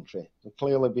in country. So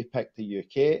clearly we picked the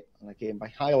UK, and again, by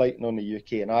highlighting on the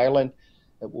UK and Ireland,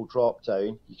 it will drop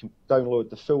down. You can download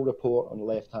the full report on the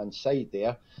left-hand side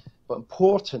there. But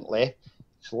importantly,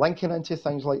 it's linking into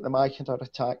things like the MyConduct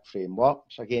attack framework.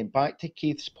 So again, back to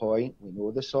Keith's point, we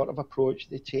know the sort of approach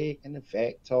they take and the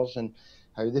vectors and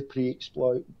how the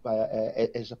pre-exploit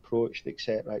is approached,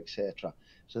 etc., etc.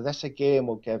 So this again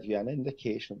will give you an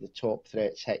indication of the top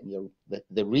threats hitting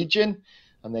the region,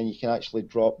 and then you can actually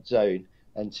drop down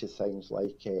into things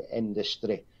like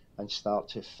industry and start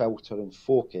to filter and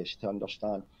focus to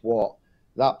understand what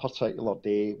that particular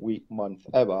day, week, month,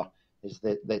 hour is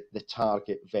the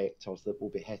target vectors that will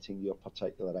be hitting your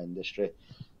particular industry.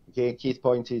 Again, Keith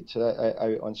pointed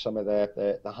out on some of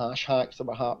the hash hacks that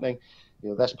were happening. You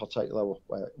know, this particular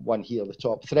one here, the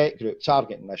top threat group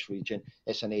targeting this region,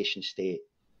 it's a nation state.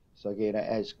 So again,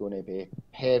 it is going to be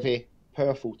heavy,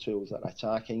 powerful tools that are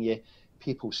attacking you.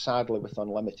 People, sadly, with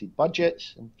unlimited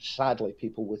budgets, and sadly,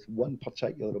 people with one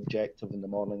particular objective in the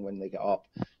morning when they get up,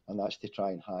 and that's to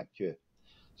try and hack you.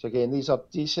 So again, these are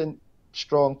decent,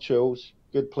 strong tools,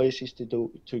 good places to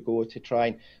go to try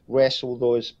and wrestle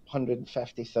those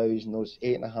 150,000, those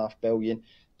 8.5 billion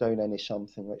down into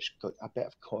something which got a bit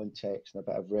of context and a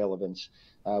bit of relevance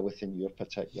within your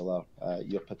particular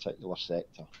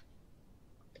sector.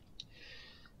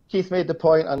 Keith made the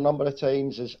point a number of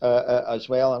times as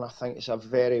well, and I think it's a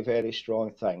very, very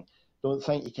strong thing. Don't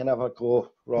think you can ever go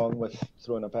wrong with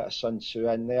throwing a bit of Sun Tzu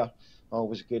in there.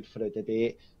 Always good for a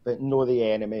debate, but know the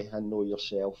enemy and know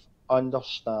yourself.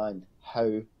 Understand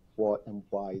how, what, and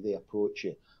why they approach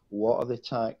you. What are the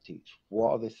tactics?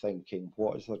 What are they thinking?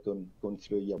 What is there going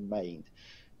through your mind?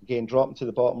 Again, dropping to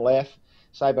the bottom left,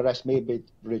 cyber risk may be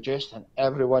reduced and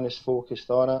everyone is focused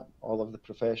on it. All of the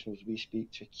professionals we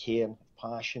speak to care and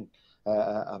passion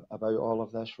about all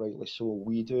of this, rightly so,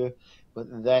 we do.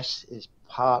 But this is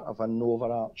part of an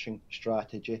overarching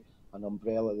strategy, an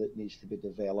umbrella that needs to be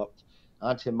developed.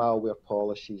 Anti-malware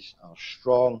policies are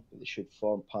strong, but they should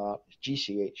form part, as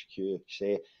GCHQ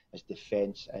say, as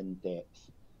defence in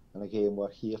depth. And again, we're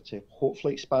here to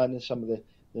hopefully expand on some of the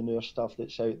newer stuff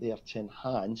that's out there to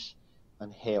enhance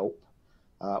and help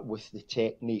with the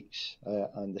techniques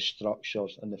and the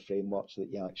structures and the frameworks that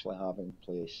you actually have in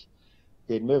place.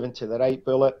 Again, moving to the right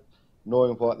bullet,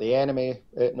 knowing what the enemy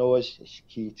knows is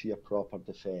key to your proper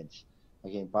defence.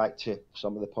 Again, back to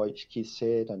some of the points Keith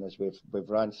said, and as we've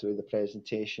ran through the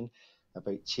presentation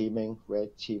about teaming,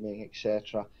 red teaming,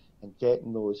 etc., and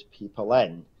getting those people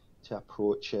in to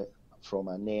approach it from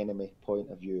an enemy point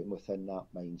of view and within that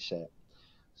mindset.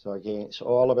 So again, it's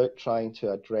all about trying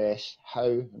to address how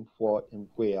and what and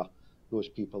where those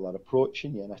people are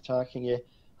approaching you and attacking you,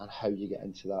 and how you get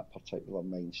into that particular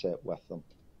mindset with them.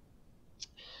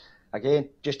 Again,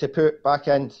 just to pull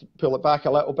it back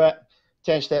a little bit,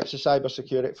 10 steps of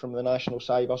cybersecurity from the National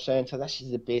Cyber Centre. This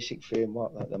is the basic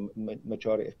framework that the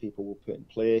majority of people will put in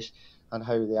place, and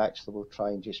how they actually will try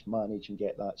and just manage and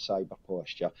get that cyber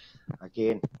posture.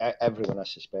 Again, everyone I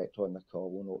suspect on the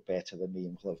call will know better than me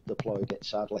and will have deployed it,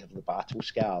 sadly have the battle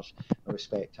scars in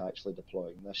respect to actually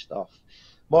deploying this stuff.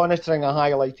 Monitoring I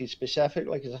highlighted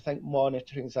specifically because I think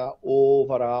monitoring is that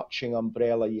overarching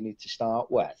umbrella you need to start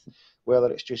with,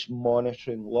 whether it's just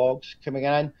monitoring logs coming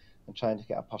in and trying to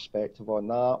get a perspective on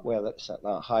that, whether it's at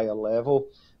that higher level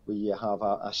where you have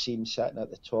a SIEM sitting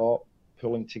at the top,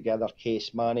 pulling together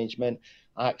case management,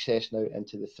 accessing out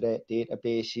into the threat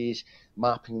databases,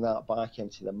 mapping that back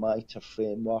into the MITRE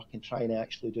framework, and trying to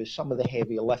actually do some of the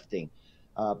heavy lifting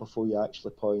before you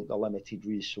actually point the limited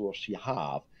resource you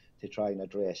have to try and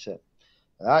address it.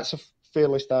 That's a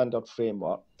fairly standard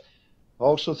framework.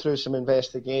 Also, through some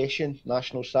investigation,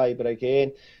 National Cyber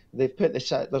again, they've put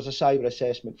there's a cyber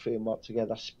assessment framework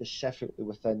together specifically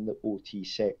within the OT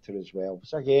sector as well.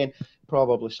 So again,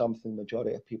 probably something the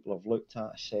majority of people have looked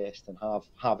at, assessed, and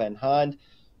have in hand.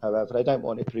 However, I don't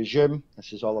want to presume.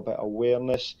 This is all about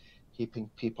awareness, keeping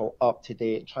people up to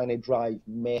date, trying to drive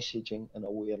messaging and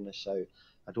awareness out.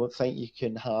 I don't think you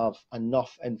can have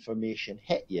enough information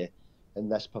hit you in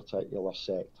this particular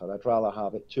sector. I'd rather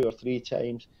have it 2 or 3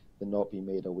 times than not be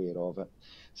made aware of it.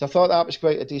 So I thought that was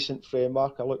quite a decent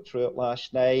framework. I looked through it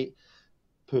last night,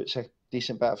 puts a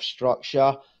decent bit of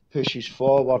structure, pushes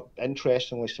forward,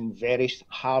 interestingly, some very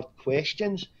hard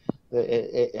questions that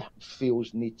it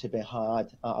feels need to be had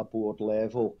at a board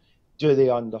level. Do they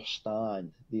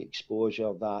understand the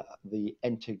exposure, that the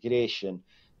integration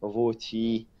of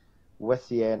OT with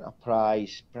the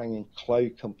enterprise, bringing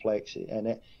cloud complexity in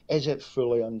it? Is it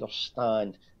fully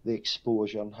understand the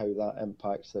exposure and how that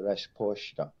impacts the risk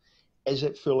posture? Is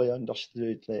it fully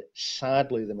understood that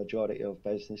sadly the majority of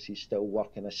businesses still work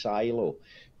in a silo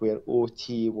where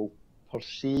OT will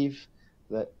perceive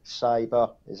that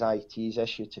cyber is IT's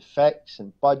issue to fix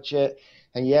and budget,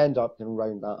 and you end up going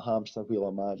around that hamster wheel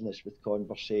of madness with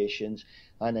conversations,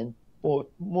 and in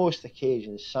most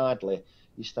occasions, sadly,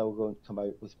 you're still going to come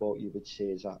out with what you would say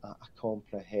is a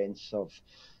comprehensive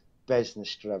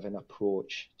business-driven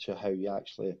approach to how you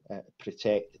actually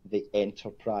protect the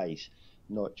enterprise,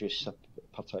 not just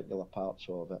particular parts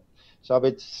of it. So I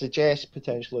would suggest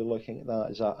potentially looking at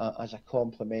that as a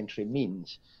complementary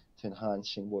means to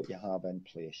enhancing what you have in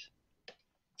place.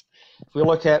 If we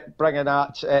look at bringing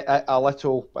that a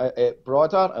little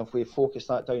broader, and if we focus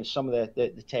that down, some of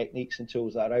the techniques and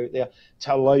tools that are out there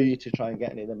to allow you to try and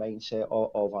get into the mindset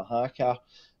of a hacker,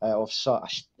 of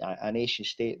a nation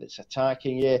state that's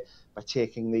attacking you, by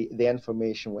taking the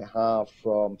information we have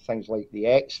from things like the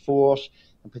X-Force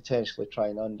and potentially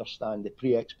trying to understand the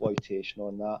pre-exploitation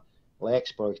on that, the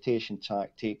exploitation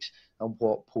tactics, and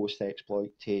what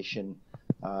post-exploitation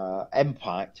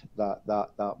impact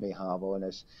that may have on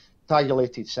us.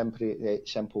 Targeted,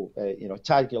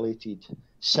 targeted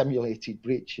simulated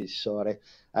breaches,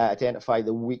 identify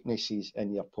the weaknesses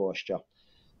in your posture.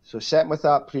 So setting with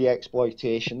that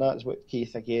pre-exploitation, that's what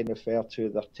Keith again referred to,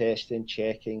 their testing,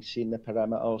 checking, seeing the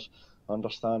perimeters,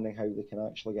 understanding how they can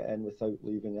actually get in without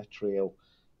leaving a trail.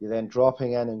 You're then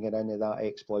dropping in and get into that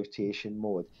exploitation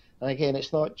mode. And again,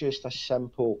 it's not just a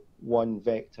simple one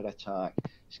vector attack.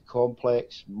 It's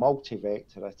complex,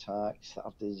 multi-vector attacks that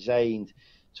are designed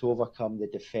to overcome the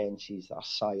defences that are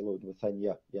siloed within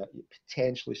your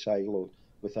potentially siloed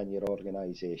within your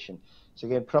organisation. So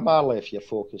again, primarily if you're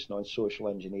focusing on social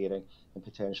engineering and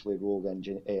potentially rogue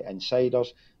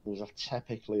insiders, those are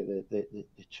typically the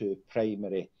two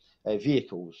primary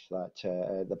vehicles that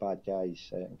the bad guys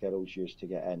and girls use to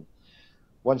get in.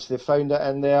 Once they've found it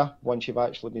in there, once you've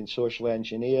actually been socially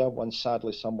engineered, once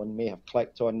sadly someone may have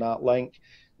clicked on that link,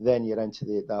 then you're into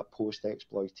that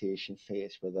post-exploitation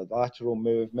phase where the lateral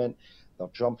movement, they're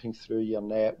jumping through your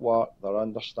network, they're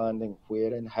understanding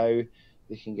where and how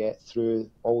they can get through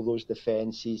all those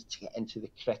defences to get into the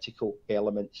critical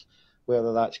elements,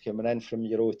 whether that's coming in from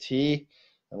your OT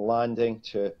and landing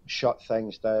to shut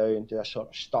things down, do a sort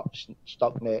of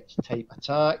stucknet type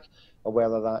attack, or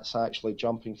whether that's actually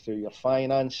jumping through your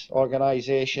finance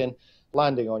organisation,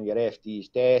 landing on your FD's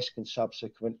desk and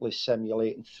subsequently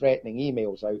simulating threatening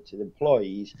emails out to the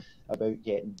employees about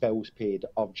getting bills paid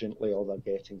urgently or they're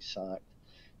getting sacked.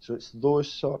 So it's those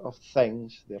sort of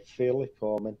things, they're fairly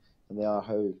common, and they are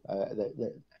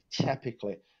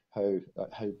typically how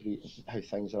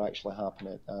things are actually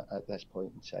happening at this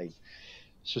point in time.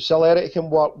 So Celerity can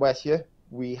work with you.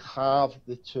 We have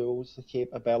the tools, the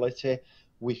capability.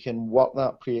 We can work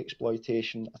that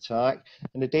pre-exploitation attack,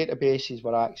 and the databases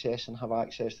we're accessing have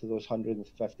access to those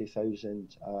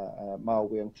 150,000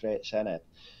 malware and threats in it.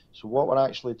 So what we're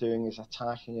actually doing is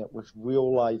attacking it with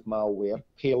real live malware,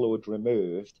 payload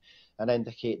removed, and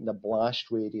indicating the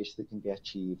blast radius that can be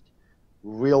achieved.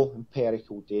 Real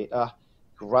empirical data,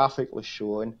 graphically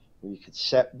shown, where you could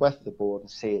sit with the board and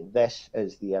say, this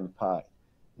is the impact,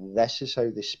 this is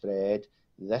how they spread,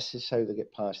 this is how they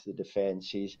get past the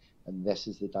defences, and this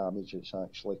is the damage that's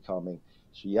actually coming.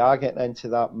 So you are getting into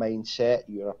that mindset,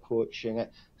 you're approaching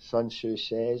it. Sun Tzu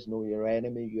says, know your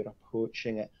enemy, you're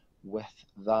approaching it with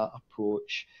that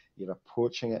approach. You're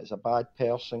approaching it as a bad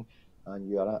person, and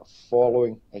you're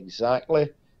following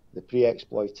exactly the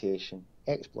pre-exploitation,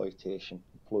 exploitation,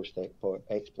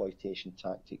 post-exploitation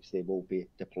tactics they will be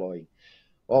deploying.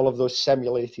 All of those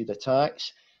simulated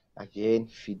attacks, again,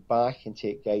 feedback and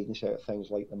take guidance out of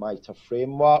things like the MITRE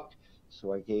framework.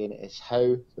 So again, it's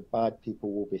how the bad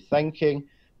people will be thinking.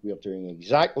 We are doing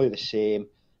exactly the same,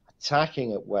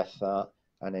 attacking it with that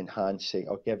and enhancing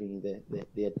or giving you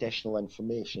the additional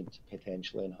information to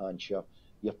potentially enhance your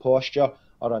posture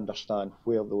or understand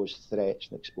where those threats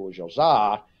and exposures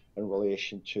are in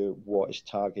relation to what is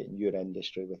targeting your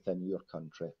industry within your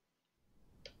country.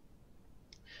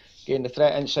 Again, the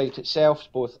threat insight itself is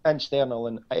both internal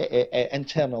and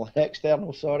external,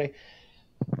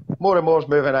 More and more is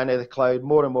moving into the cloud,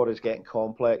 more and more is getting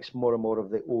complex, more and more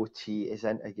of the OT is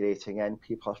integrating in.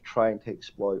 People are trying to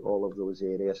exploit all of those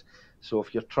areas. So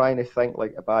if you're trying to think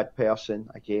like a bad person,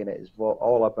 again, it is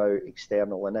all about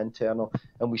external and internal.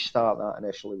 And we start that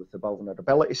initially with the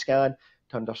vulnerability scan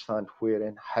to understand where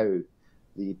and how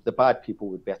the bad people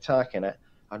would be attacking it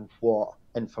and what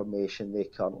information they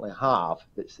currently have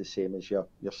that's the same as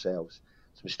yourselves.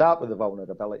 So we start with the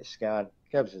vulnerability scan,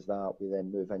 gives us that, we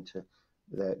then move into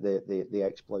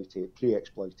the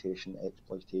pre-exploitation,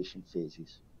 exploitation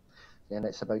phases. Then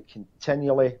it's about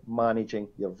continually managing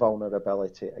your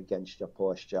vulnerability against your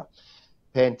posture.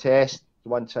 Pen test,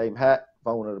 one-time hit,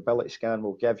 vulnerability scan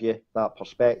will give you that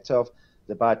perspective.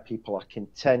 The bad people are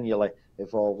continually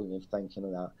evolving and thinking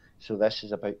of that. So this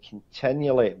is about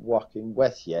continually working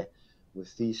with you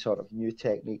with these sort of new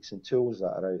techniques and tools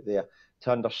that are out there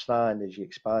to understand as you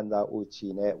expand that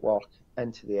OT network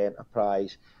into the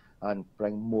enterprise and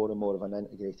bring more and more of an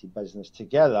integrated business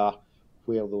together,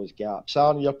 where those gaps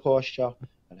are in your posture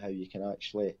and how you can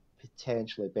actually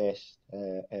potentially best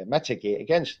mitigate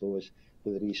against those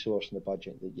with the resource and the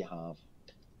budget that you have.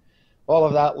 All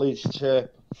of that leads to,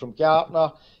 from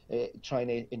Gartner, trying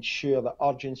to ensure the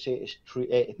urgency is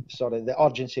the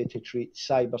urgency to treat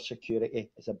cybersecurity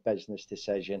as a business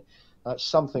decision. That's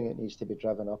something that needs to be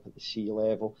driven up at the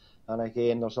C-level. And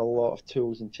again, there's a lot of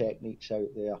tools and techniques out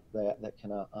there that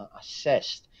can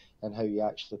assist in how you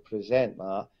actually present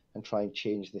that and try and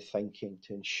change the thinking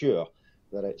to ensure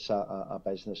that it's a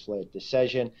business-led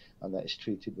decision and that it's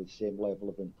treated with the same level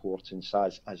of importance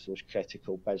as those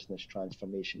critical business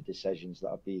transformation decisions that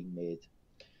are being made.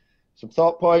 Some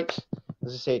thought points,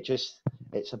 as I say,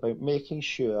 it's about making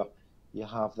sure you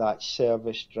have that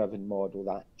service-driven model,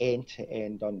 that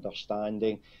end-to-end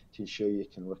understanding to ensure you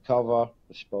can recover,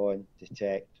 respond,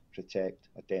 detect, protect,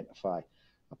 identify.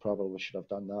 I probably should have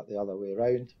done that the other way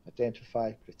around.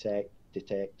 Identify, protect,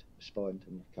 detect, respond,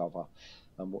 and recover.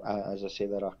 As I say,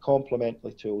 there are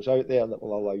complementary tools out there that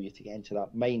will allow you to get into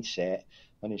that mindset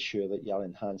and ensure that you're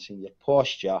enhancing your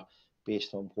posture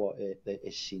based on what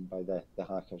is seen by the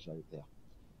hackers out there.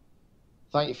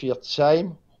 Thank you for your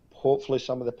time. Hopefully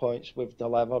some of the points we've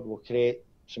delivered will create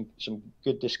some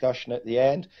good discussion at the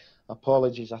end.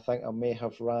 Apologies, I think I may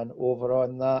have ran over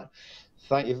on that.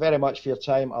 Thank you very much for your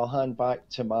time. I'll hand back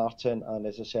to Martin, and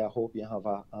as I say, I hope you have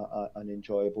an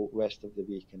enjoyable rest of the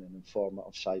week and an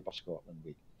informative Cyber Scotland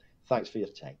week. Thanks for your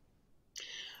time.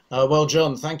 Well,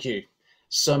 John, thank you.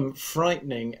 Some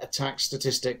frightening attack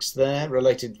statistics there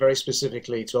related very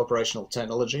specifically to operational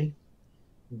technology.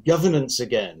 Governance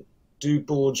again. Do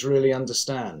boards really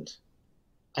understand?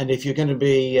 And if you're going to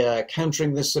be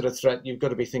countering this sort of threat, you've got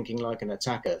to be thinking like an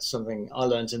attacker, something I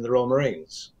learned in the Royal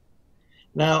Marines.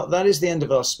 Now, that is the end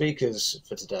of our speakers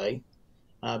for today,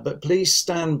 but please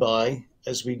stand by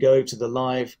as we go to the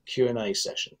live Q&A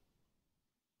session.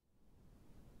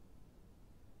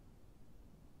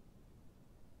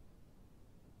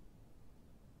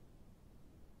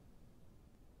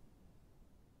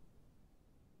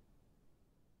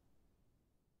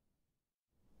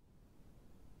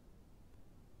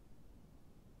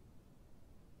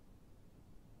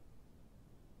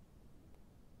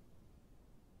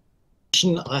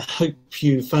 I hope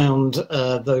you found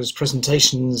those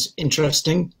presentations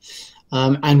interesting,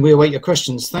 and we await your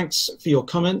questions. Thanks for your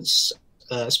comments,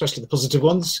 especially the positive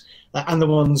ones, and the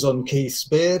ones on Keith's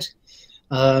beard.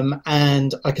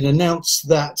 And I can announce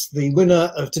that the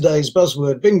winner of today's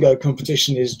Buzzword Bingo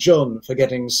competition is John, for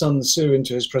getting Sun Tzu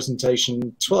into his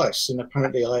presentation twice, and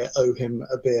apparently I owe him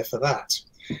a beer for that.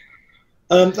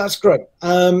 That's great.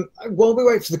 While we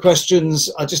wait for the questions,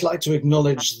 I'd just like to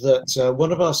acknowledge that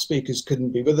one of our speakers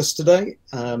couldn't be with us today.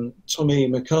 Tommy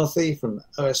McCarthy from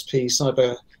OSP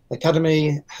Cyber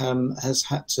Academy has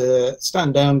had to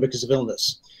stand down because of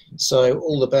illness. So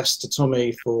all the best to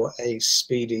Tommy for a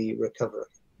speedy recovery.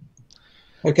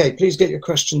 Okay, please get your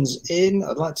questions in.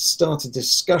 I'd like to start a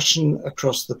discussion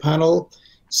across the panel.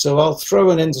 So I'll throw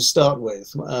one in to start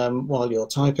with while you're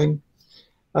typing.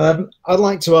 I'd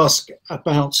like to ask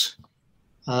about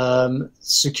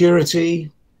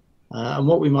security and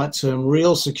what we might term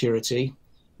real security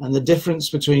and the difference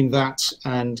between that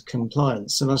and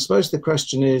compliance. And I suppose the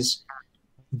question is,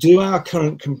 do our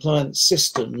current compliance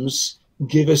systems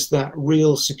give us that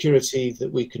real security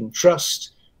that we can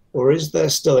trust, or is there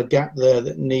still a gap there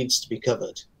that needs to be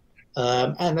covered?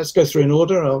 And let's go through in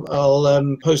order.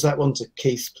 I'll pose that one to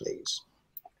Keith, please.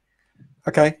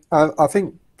 Okay, I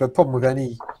think the problem with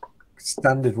any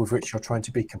standard with which you're trying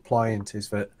to be compliant is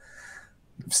that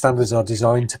standards are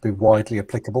designed to be widely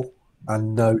applicable,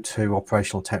 and no two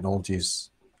operational technology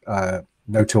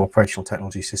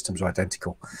systems are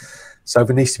identical. So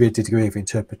there needs to be a degree of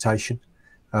interpretation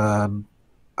and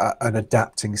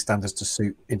adapting standards to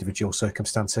suit individual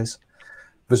circumstances.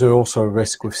 There's also a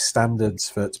risk with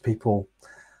standards that people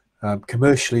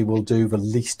commercially will do the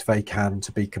least they can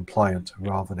to be compliant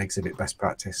rather than exhibit best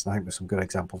practice. And I think there's some good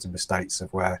examples in the States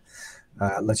of where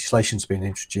legislation's been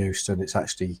introduced and it's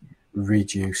actually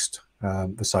reduced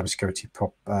the cybersecurity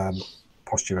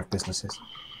posture of businesses.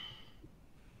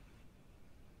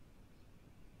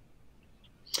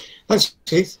 Thanks,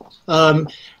 Keith.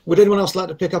 Would anyone else like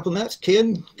to pick up on that?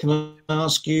 Kian, can I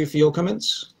ask you for your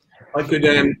comments? I could.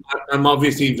 I'm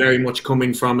obviously very much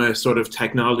coming from a sort of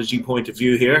technology point of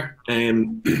view here,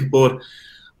 but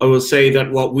I will say that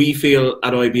what we feel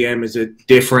at IBM is a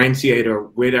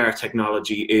differentiator with our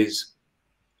technology is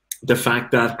the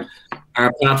fact that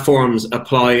our platforms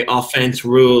apply offense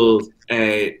rule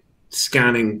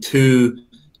scanning to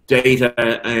data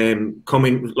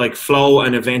coming, like flow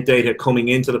and event data coming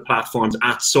into the platforms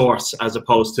at source as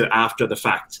opposed to after the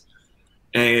fact.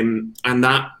 And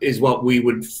that is what we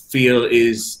would feel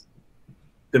is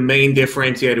the main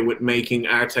differentiator with making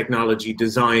our technology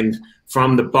designed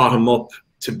from the bottom up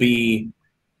to be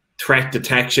threat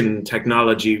detection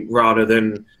technology rather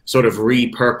than sort of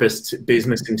repurposed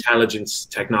business intelligence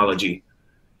technology.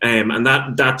 And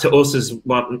that to us is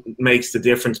what makes the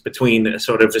difference between a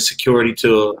sort of a security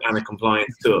tool and a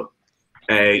compliance tool.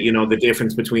 You know, the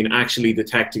difference between actually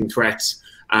detecting threats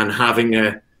and having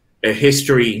a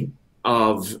history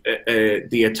of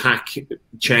the attack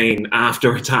chain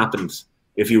after it's happened,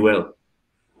 if you will.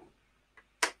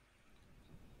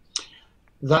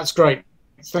 That's great.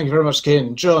 Thank you very much,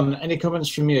 Cian. John, any comments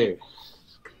from you?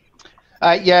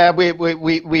 Yeah,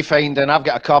 we find, and I've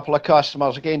got a couple of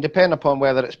customers, again, depending upon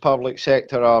whether it's public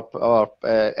sector or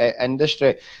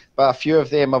industry, but a few of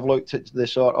them have looked at the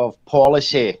sort of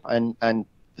policy and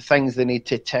the things they need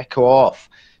to tick off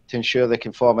to ensure they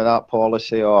conform with that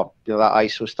policy or, you know, that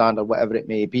ISO standard, whatever it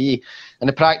may be. And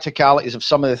the practicalities of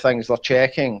some of the things they're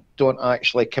checking don't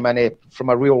actually come in from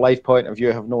a real life point of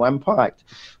view, have no impact.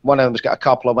 One of them's got a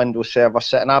couple of Windows servers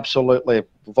sitting absolutely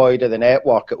void of the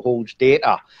network. It holds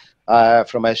data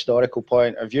from a historical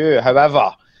point of view.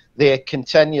 However, they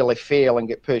continually fail and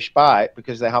get pushed back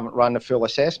because they haven't run a full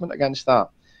assessment against that.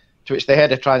 To which the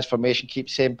head of transformation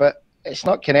keeps saying, but it's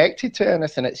not connected to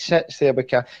anything. It sits there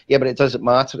because, yeah, but it doesn't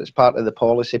matter. It's part of the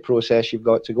policy process you've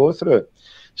got to go through.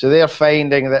 So they're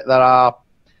finding that there are,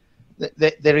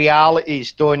 the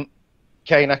realities don't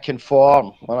kind of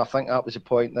conform. And I think that was the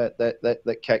point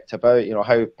that kicked about, you know,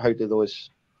 how do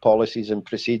those policies and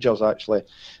procedures actually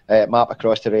map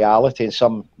across to reality. In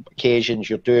some occasions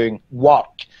you're doing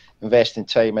work, investing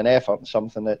time and effort in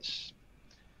something that's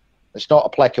not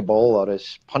applicable or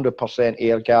is 100%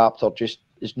 air gapped or just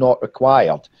is not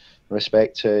required in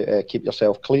respect to keep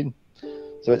yourself clean.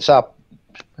 So it's a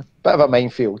bit of a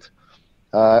minefield.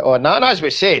 And as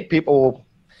we said, people,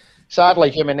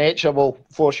 sadly, human nature will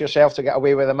force yourself to get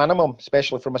away with a minimum,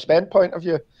 especially from a spend point of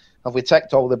view. Have we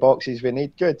ticked all the boxes we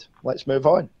need? Good. Let's move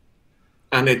on.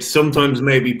 And it's sometimes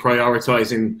maybe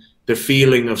prioritizing the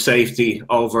feeling of safety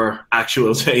over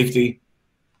actual safety.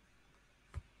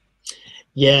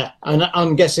 Yeah, and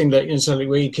I'm guessing that, you know, certainly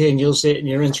we, Cian, you'll see it in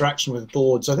your interaction with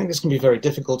boards. I think this can be very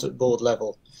difficult at board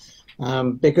level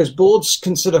because boards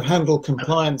can sort of handle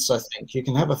compliance. I think you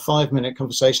can have a 5-minute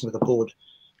conversation with a board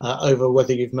over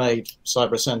whether you've made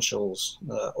Cyber Essentials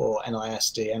or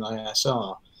NISD,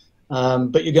 NISR.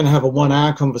 But you're going to have a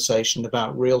 1-hour conversation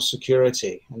about real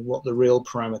security and what the real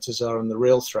parameters are and the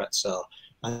real threats are.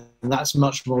 And that's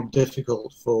much more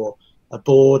difficult for a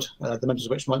board, the members of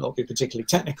which might not be particularly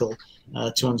technical,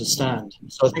 to understand.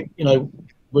 So I think, you know,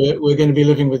 we're going to be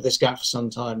living with this gap for some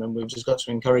time, and we've just got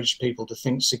to encourage people to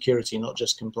think security, not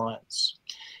just compliance.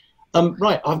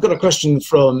 Right, I've got a question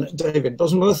from David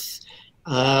Bosworth,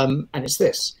 and it's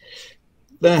this.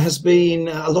 There has been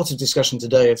a lot of discussion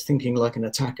today of thinking like an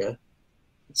attacker.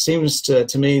 It seems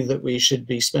to me that we should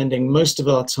be spending most of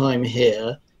our time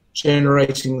here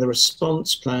generating the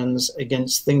response plans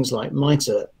against things like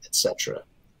MITRE, etc.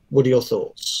 What are your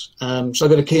thoughts? Shall I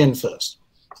go to Cian first?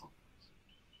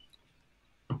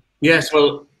 Yes,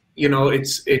 well, you know,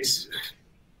 it's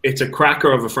a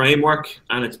cracker of a framework,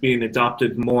 and it's being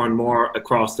adopted more and more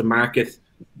across the market.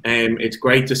 It's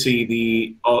great to see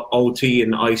the OT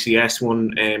and ICS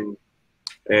one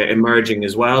emerging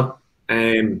as well.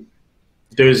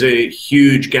 There's a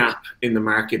huge gap in the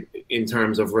market in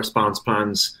terms of response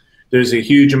plans. There's a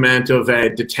huge amount of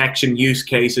detection use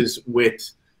cases with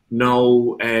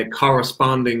no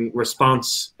corresponding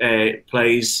response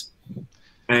plays.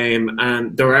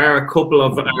 And there are a couple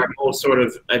of our most sort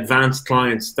of advanced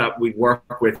clients that we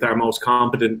work with, our most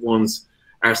competent ones,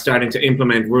 are starting to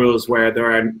implement rules where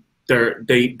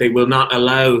they will not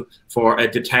allow for a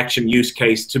detection use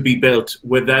case to be built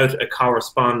without a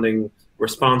corresponding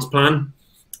response plan.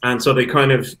 And so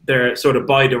they're sort of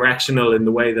bi-directional in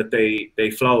the way that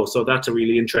they flow. So that's a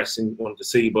really interesting one to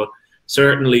see. But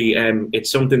certainly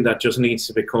it's something that just needs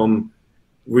to become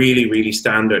really, really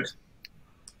standard.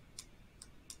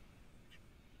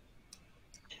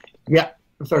 Yeah,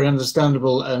 very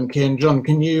understandable. Cian, John,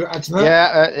 can you add to that?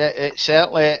 Yeah, it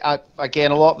certainly,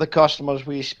 again, a lot of the customers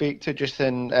we speak to, just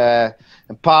in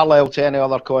parallel to any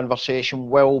other conversation,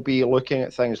 will be looking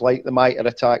at things like the MITRE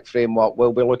attack framework.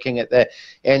 We'll be looking at the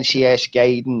NCS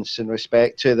guidance in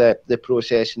respect to the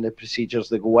process and the procedures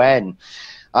that go in.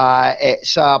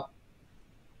 It's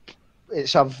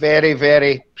it's a very,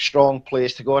 very strong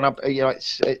place to go, and you know,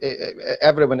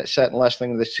 everyone that's sitting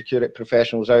listening, the security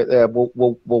professionals out there,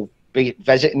 will be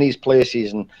visiting these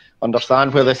places and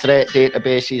understand where the threat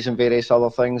databases and various other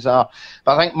things are.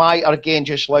 But I think MITRE again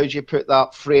just allows you to put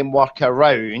that framework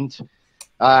around,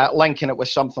 linking it with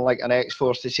something like an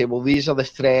X-Force to say, well, these are the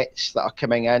threats that are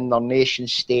coming in, they're nation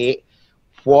state,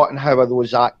 what and how are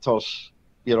those actors,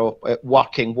 you know,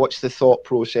 working, what's the thought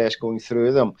process going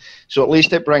through them. So at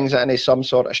least it brings it into some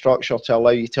sort of structure to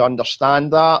allow you to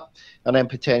understand that, and then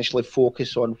potentially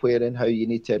focus on where and how you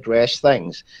need to address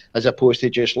things, as opposed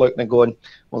to just looking and going,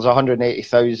 well, there's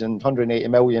 180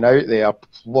 million out there,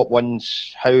 what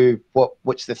ones, how,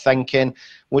 what's the thinking,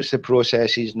 what's the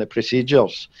processes and the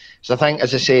procedures. So I think,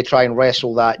 as I say, try and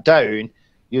wrestle that down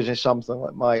using something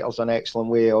like MITRE's an excellent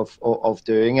way of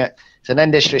doing it. It's an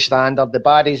industry standard, the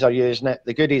baddies are using it,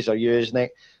 the goodies are using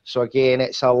it. So again,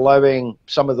 it's allowing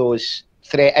some of those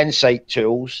threat insight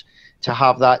tools to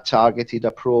have that targeted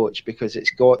approach, because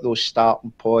it's got those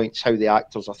starting points, how the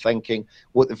actors are thinking,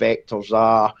 what the vectors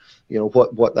are, you know,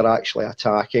 what they're actually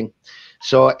attacking.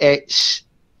 So it's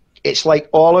like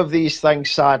all of these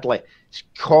things, sadly, it's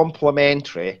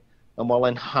complementary and will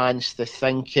enhance the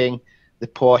thinking, the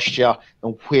posture,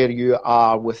 and where you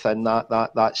are within that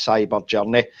cyber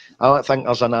journey. I don't think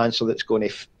there's an answer that's going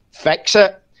to fix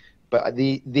it, but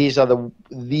these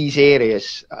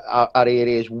areas are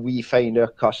areas we find our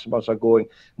customers are going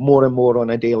more and more on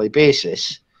a daily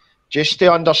basis, just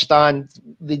to understand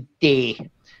the day,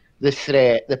 the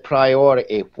threat, the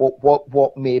priority,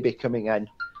 what may be coming in.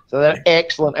 So they're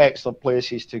excellent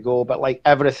places to go, but like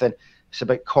everything, it's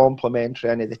about complementary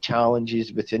any of the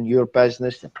challenges within your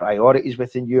business, the priorities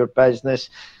within your business,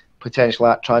 potentially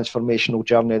that transformational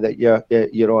journey that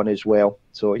you're on as well.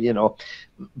 So, you know,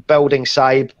 designing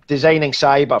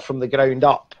cyber from the ground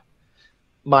up,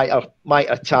 MITRE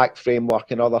attack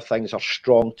framework and other things are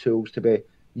strong tools to be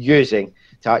using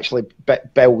to actually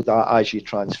build that as you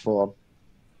transform.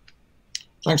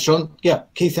 Thanks, John. Yeah,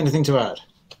 Keith, anything to add?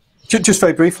 Just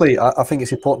very briefly, I think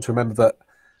it's important to remember that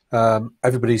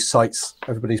everybody's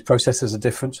processes are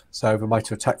different. So the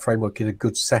MITRE attack framework is a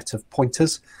good set of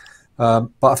pointers. But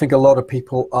I think a lot of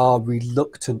people are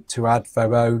reluctant to add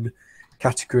their own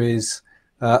categories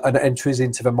and entries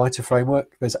into the MITRE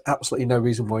framework. There's absolutely no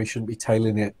reason why you shouldn't be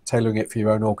tailoring it for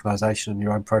your own organisation and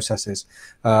your own processes.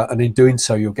 And in doing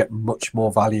so, you'll get much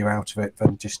more value out of it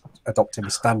than just adopting a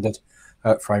standard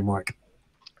framework.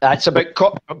 That's a bit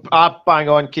bang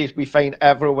on, Keith. We find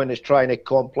everyone is trying to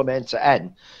complement it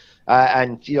in.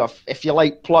 And, you know, if you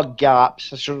like plug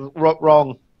gaps, it's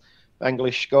wrong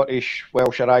English, Scottish,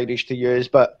 Welsh or Irish to use,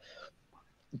 but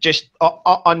just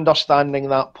understanding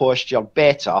that posture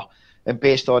better and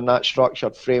based on that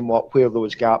structured framework where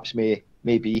those gaps may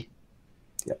be.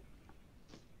 Yeah.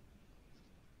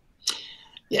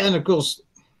 Yeah, and of course,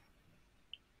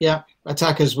 yeah,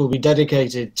 attackers will be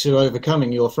dedicated to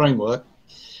overcoming your framework.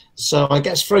 So I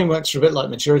guess frameworks are a bit like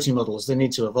maturity models. They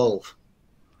need to evolve.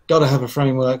 Got to have a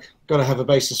framework, got to have a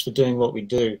basis for doing what we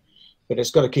do, but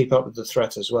it's got to keep up with the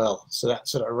threat as well. So that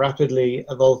sort of rapidly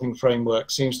evolving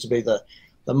framework seems to be the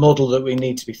model that we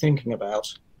need to be thinking about.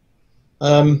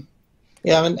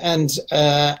 Yeah,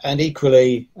 and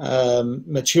equally,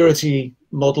 maturity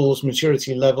models,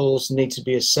 maturity levels need to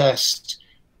be assessed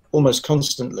almost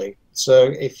constantly.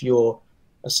 So if you're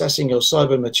assessing your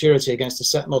cyber maturity against a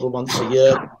set model once a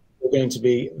year, you're going to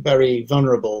be very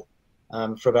vulnerable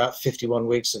for about 51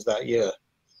 weeks of that year.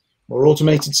 More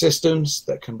automated systems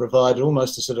that can provide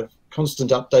almost a sort of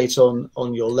constant update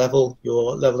on your level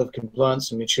of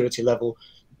compliance and maturity level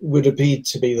would appear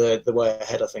to be the way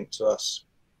ahead, I think, to us.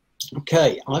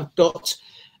 Okay, I've got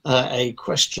a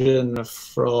question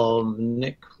from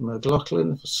Nick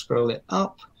McLaughlin. I'll scroll it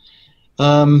up.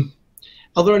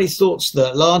 Are there any thoughts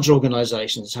that large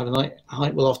organisations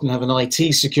will often have an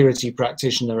IT security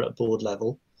practitioner at board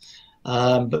level,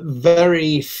 but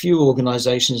very few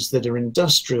organisations that are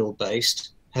industrial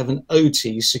based have an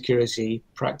OT security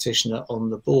practitioner on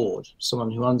the board,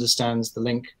 someone who understands the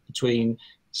link between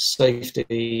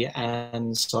safety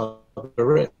and cyber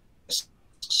risks?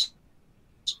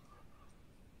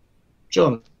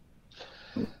 John?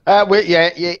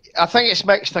 Yeah, I think it's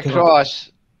mixed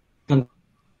across.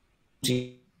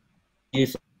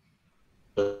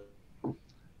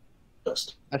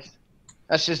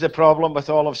 This is the problem with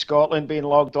all of Scotland being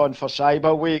logged on for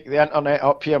Cyber Week. The internet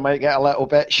up here might get a little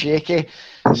bit shaky.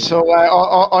 So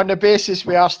on the basis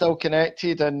we are still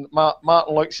connected, and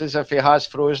Martin looks as if he has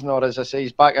frozen, or as I say,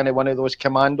 he's back into one of those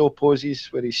commando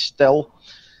poses where he's still.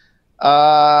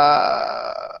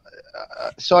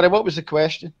 Sorry, what was the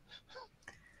question?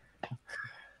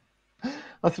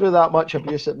 I threw that much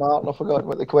abuse at Martin. I forgot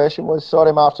what the question was.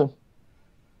 Sorry, Martin.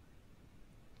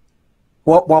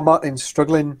 While Martin's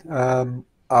struggling,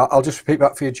 I'll just repeat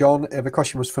that for you, John. The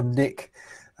question was from Nick,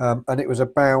 and it was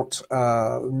about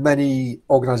many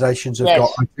organisations have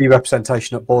got IT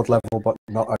representation at board level, but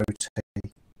not OT.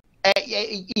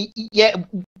 Yeah,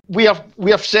 we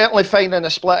are certainly finding a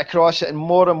split across it, and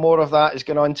more of that is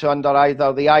going on to under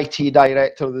either the IT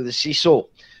director or the CISO,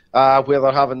 where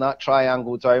they're having that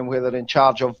triangle down, where they're in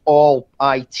charge of all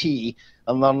IT,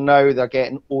 and they're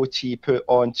getting OT put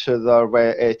onto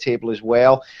their table as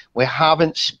well. We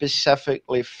haven't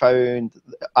specifically found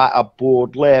at a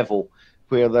board level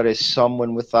where there is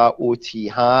someone with that OT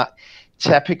hat.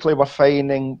 Typically, we're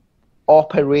finding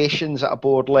operations at a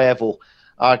board level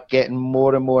are getting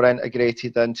more and more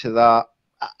integrated into that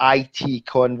IT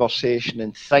conversation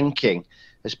and thinking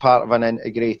as part of an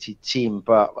integrated team.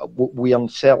 But we are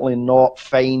certainly not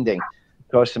finding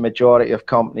across the majority of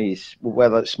companies,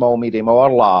 whether it's small, medium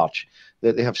or large,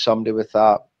 that they have somebody with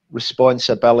that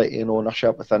responsibility and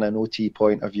ownership within an OT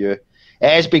point of view.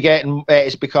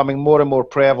 It's becoming more and more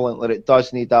prevalent that it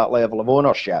does need that level of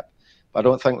ownership. But I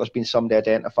don't think there's been somebody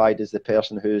identified as the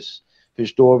person whose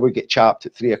door would get chapped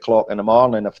at 3 o'clock in the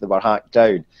morning if they were hacked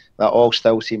down. That all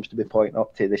still seems to be pointing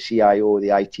up to the CIO, the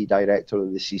IT director, or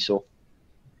the CISO.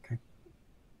 Okay.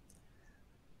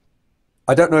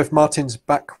 I don't know if Martin's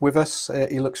back with us.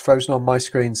 He looks frozen on my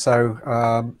screen,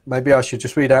 so maybe I should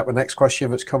just read out the next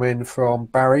question that's come in from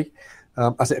Barry,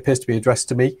 as it appears to be addressed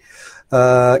to me.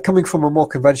 Coming from a more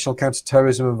conventional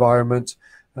counter-terrorism environment,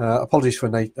 apologies for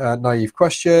a naive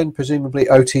question, presumably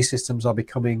OT systems are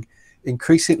becoming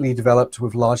increasingly developed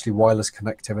with largely wireless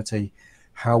connectivity.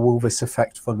 How will this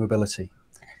affect vulnerability?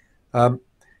 To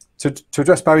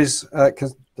address Barry's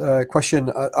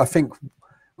question, I think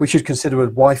we should consider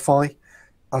Wi-Fi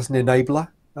as an enabler.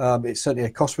 It's certainly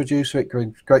a cost reducer. It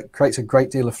creates a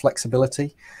great deal of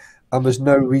flexibility, and there's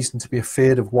no reason to be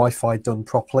afeard of Wi-Fi done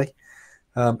properly.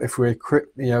 If we're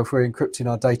encrypting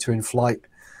our data in flight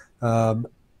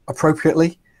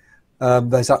appropriately,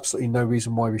 there's absolutely no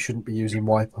reason why we shouldn't be using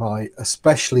Wi-Fi,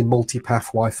 especially multipath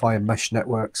Wi-Fi and mesh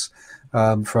networks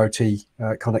for OT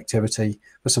connectivity.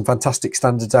 There's some fantastic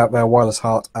standards out there, Wireless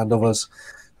Heart and others,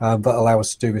 that allow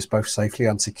us to do this both safely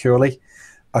and securely.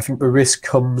 I think the risk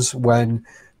comes when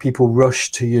people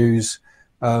rush to use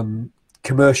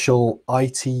commercial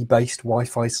IT-based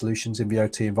Wi-Fi solutions in the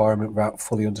OT environment without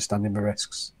fully understanding the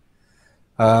risks.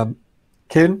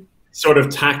 Kieran? Sort of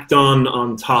tacked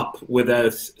on top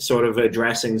without sort of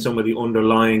addressing some of the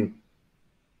underlying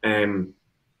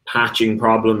patching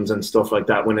problems and stuff like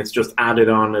that, when it's just added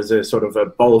on as a sort of a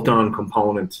bolt-on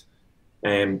component.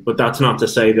 But that's not to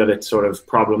say that it's sort of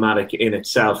problematic in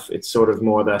itself. It's sort of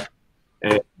more that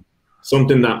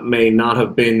something that may not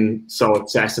have been so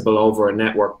accessible over a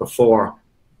network before,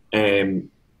 and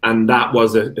that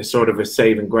was a sort of a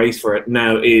saving grace for it.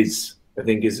 Now is, I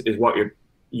think, is what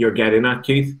you're getting at,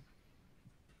 Keith.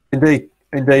 Indeed.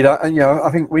 And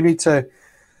I think we need to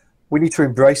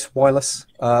embrace wireless,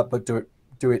 but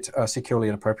do it securely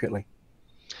and appropriately.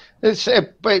 It's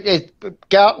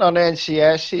Gartner and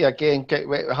NCSC again.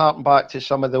 Harking back to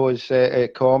some of those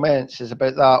comments, is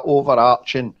about that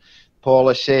overarching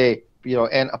policy,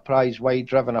 enterprise-wide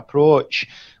driven approach,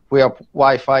 where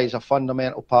Wi-Fi is a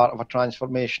fundamental part of a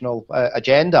transformational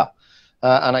agenda,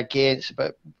 and again, it's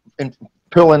about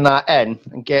pulling that in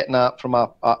and getting that from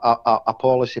a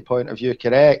policy point of view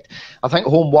correct. I think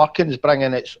home working is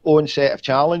bringing its own set of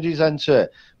challenges into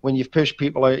it. When you've pushed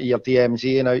people out of your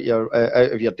DMZ and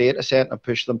out of your data center and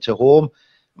pushed them to home,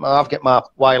 I've got my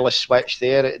wireless switch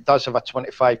there. It does have a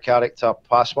 25-character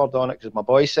password on it because my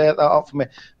boy set that up for me.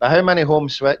 But how many home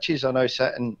switches are now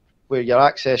sitting where you're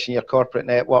accessing your corporate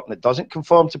network and it doesn't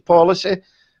conform to policy,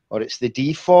 or it's the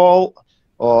default,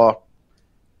 or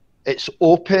it's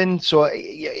open? So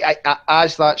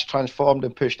as that's transformed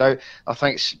and pushed out, I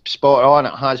think spot on,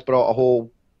 it has brought a whole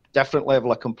different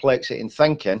level of complexity in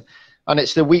thinking. And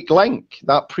it's the weak link,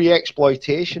 that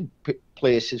pre-exploitation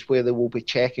places where they will be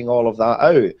checking all of that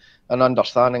out and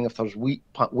understanding if there's weak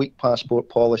passport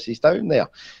policies down there.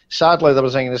 Sadly, there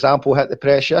was an example hit the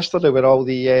press yesterday with all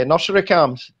the nursery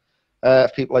cams,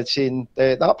 if people had seen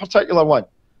that particular one.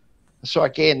 So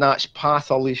again, that's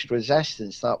path of least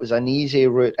resistance. That was an easy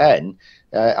route in,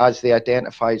 as they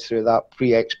identified through that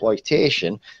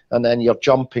pre-exploitation, and then you're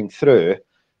jumping through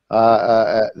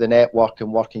the network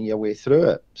and working your way through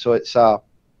it. So it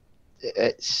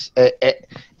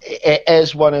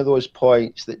is one of those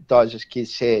points that does, as Keith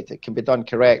said, it can be done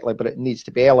correctly, but it needs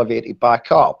to be elevated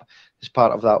back up as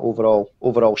part of that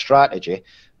overall strategy.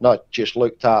 not just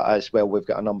looked at as, well, we've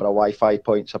got a number of Wi-Fi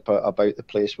points about the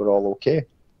place, we're all okay.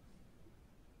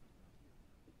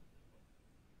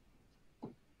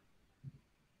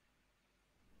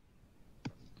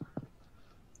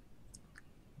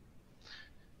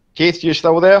 Keith, you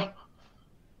still there?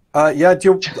 Yeah,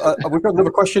 we've got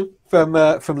another question from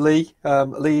Lee.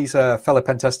 Lee's a fellow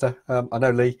pen tester. I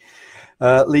know Lee.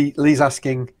 Lee's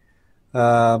asking,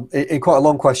 in quite a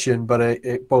long question, but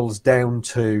it boils down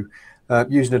to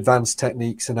using advanced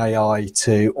techniques and AI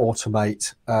to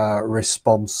automate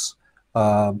response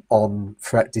on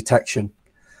threat detection,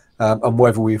 and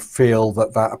whether we feel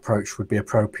that approach would be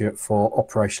appropriate for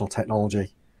operational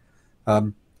technology.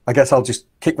 I guess I'll just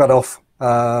kick that off.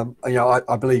 I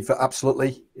believe that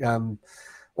absolutely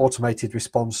automated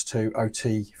response to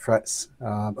OT threats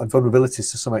and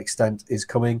vulnerabilities to some extent is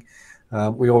coming.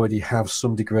 We already have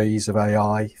some degrees of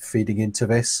AI feeding into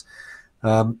this.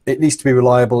 It needs to be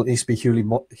reliable, it needs to be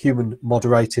human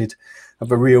moderated. And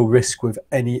the real risk with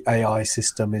any AI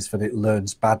system is that it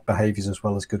learns bad behaviors as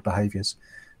well as good behaviors.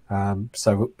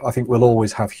 So I think we'll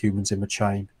always have humans in the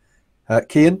chain.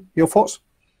 Cian, your thoughts?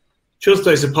 Just,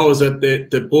 I suppose, that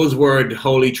the buzzword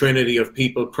holy trinity of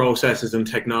people, processes, and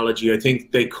technology, I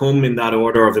think they come in that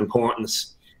order of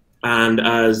importance. And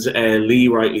as Lee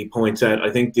rightly points out,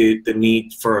 I think the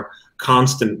need for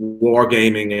constant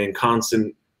wargaming and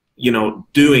constant,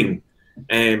 doing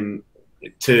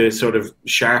to sort of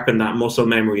sharpen that muscle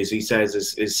memory, as he says,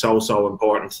 is so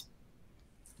important.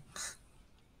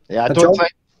 Yeah,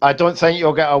 I don't think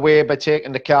you'll get away by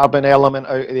taking the carbon element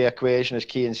out of the equation, as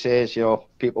Cian says.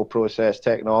 People, process,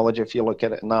 technology. If you look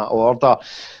at it in that order,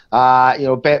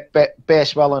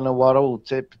 best will in the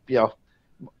world.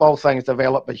 All things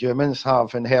developed by humans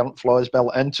have inherent flaws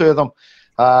built into them.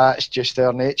 It's just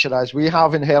their nature, as we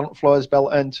have inherent flaws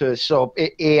built into us. So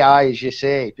AI, as you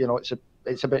say,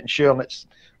 it's about ensuring it's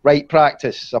right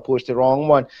practice as opposed to wrong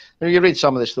one. You read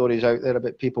some of the stories out there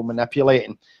about people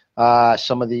manipulating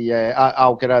some of the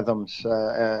algorithms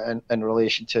in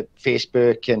relation to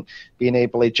Facebook and being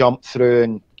able to jump through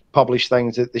and publish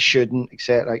things that they shouldn't,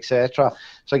 etc., etc.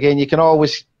 So again, you can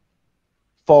always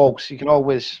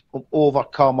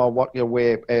overcome or work your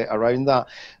way around that.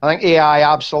 I think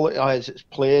AI absolutely has its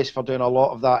place for doing a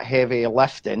lot of that heavy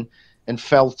lifting and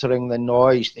filtering the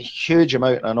noise, the huge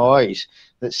amount of noise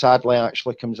that sadly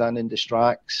actually comes in and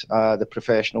distracts the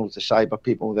professionals, the cyber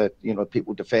people,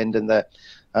 people defending the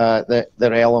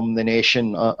realm, the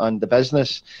nation, and the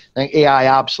business. I think AI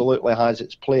absolutely has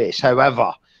its place.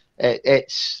 However,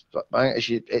 it's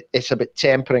about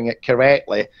tempering it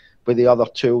correctly with the other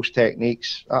tools,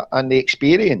 techniques, and the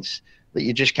experience that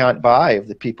you just can't buy of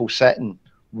the people sitting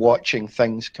watching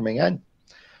things coming in.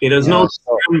 It has no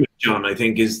discernment, John, I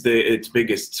think, is its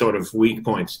biggest sort of weak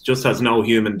point. Just has no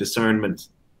human discernment.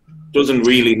 Doesn't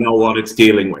really know what it's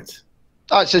dealing with.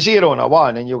 It's a 0 and a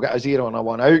 1, and you'll get a 0 and a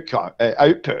 1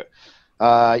 output.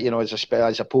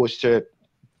 As opposed to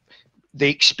the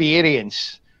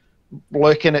experience,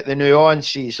 looking at the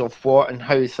nuances of what and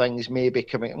how things may be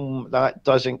coming. That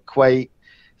doesn't quite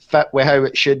fit with how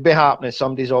it should be happening.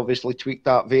 Somebody's obviously tweaked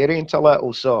that variant a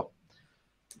little, so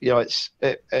it's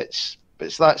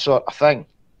that sort of thing.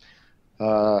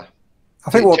 I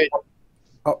think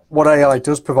what AI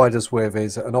does provide us with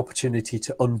is an opportunity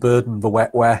to unburden the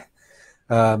wetware,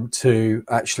 to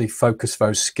actually focus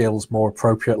those skills more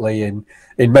appropriately in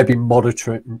maybe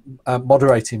moderating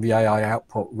the AI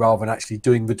output rather than actually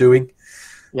doing the doing.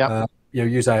 Yeah.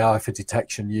 Use AI for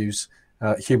detection, use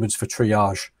humans for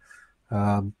triage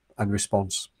and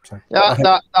response. So,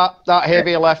 yeah, that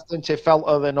heavy lifting to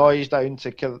filter the noise down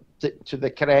to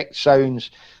the correct sounds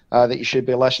that you should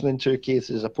be listening to, Keith,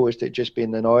 as opposed to it just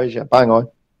being the noise. Yeah, bang on.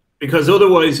 Because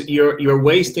otherwise you're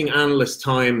wasting analysts'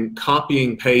 time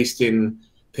copying, pasting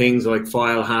things like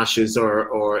file hashes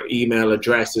or email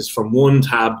addresses from one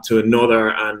tab to another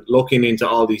and looking into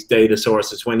all these data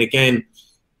sources, when again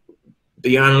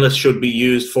the analysts should be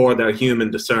used for their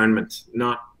human discernment,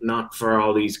 not for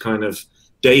all these kind of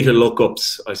data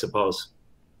lookups, I suppose.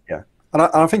 Yeah, and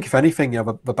I think if anything,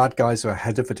 the bad guys are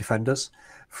ahead of the defenders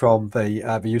from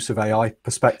the use of AI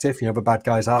perspective. The bad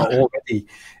guys are already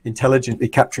intelligently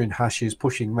capturing hashes,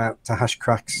 pushing them out to hash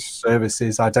crack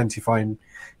services, identifying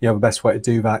the best way to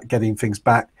do that, getting things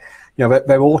back. They're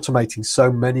automating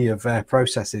so many of their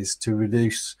processes to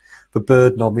reduce the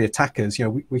burden on the attackers.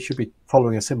 We should be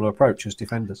following a similar approach as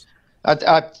defenders.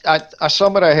 A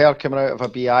summary I heard coming out of a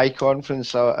BI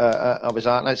conference I was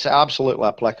at, and it's absolutely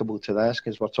applicable to this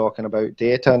because we're talking about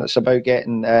data, and it's about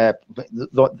getting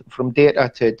from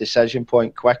data to decision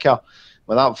point quicker.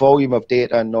 With that volume of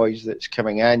data and noise that's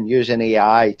coming in, using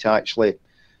AI to actually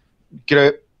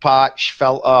group, patch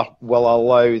filter will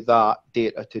allow that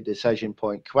data to decision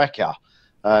point quicker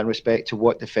in respect to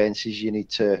what defenses you need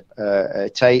to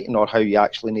tighten, or how you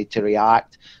actually need to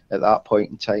react at that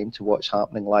point in time to what's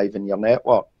happening live in your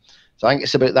network. So I think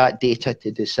it's about that data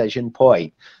to decision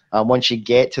point. And once you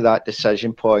get to that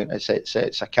decision point,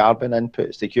 it's a carbon input,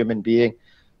 it's the human being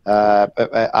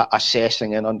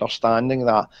assessing and understanding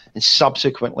that, and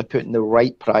subsequently putting the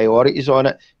right priorities on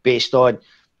it based on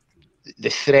the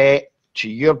threat to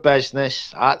your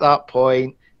business at that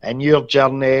point in your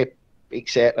journey,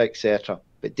 etc., etc.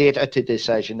 But data to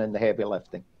decision and the heavy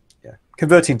lifting. Yeah,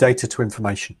 converting data to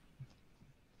information.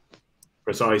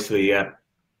 Precisely, yeah.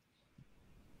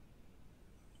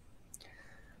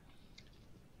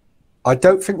 I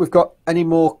don't think we've got any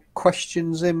more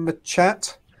questions in the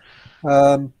chat.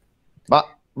 Martin,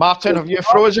 have you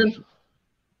frozen?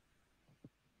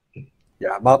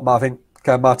 Yeah, I think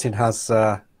Martin has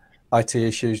IT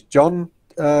issues. John,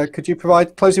 could you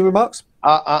provide closing remarks?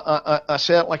 I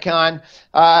certainly can.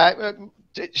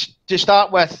 To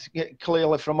start with,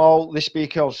 clearly from all the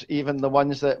speakers, even the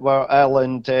ones that were ill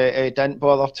and didn't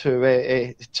bother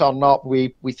to turn up,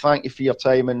 we thank you for your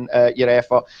time and your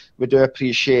effort. We do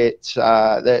appreciate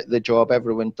the job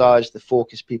everyone does, the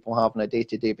focus people have on a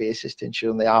day-to-day basis to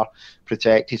ensure they are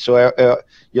protected. So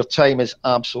your time is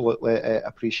absolutely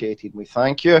appreciated. We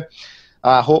thank you.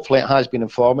 Hopefully it has been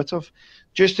informative.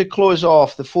 Just to close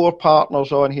off, the 4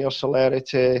 partners on here,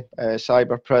 Celerity,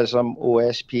 Cyber Prism,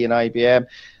 OSP and IBM,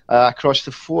 across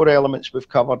the 4 elements we've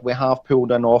covered, we have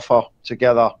pulled an offer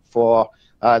together for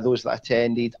those that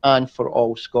attended and for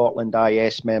all Scotland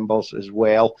IS members as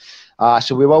well.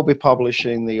 So we will be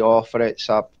publishing the offer. It's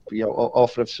a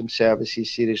offer of some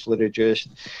services seriously reduced.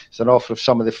 It's an offer of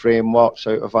some of the frameworks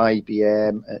out of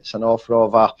IBM. It's an offer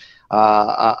of a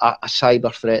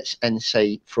cyber threats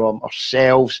insight from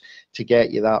ourselves to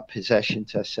get you that position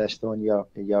to assist on your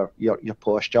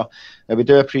posture. Now, we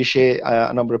do appreciate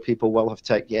a number of people will have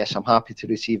ticked yes, I'm happy to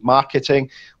receive marketing.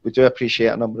 We do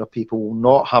appreciate a number of people will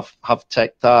not have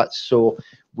ticked that. So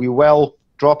we will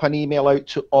drop an email out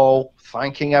to all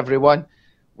thanking everyone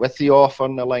with the offer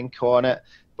and the link on it,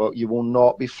 but you will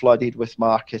not be flooded with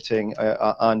marketing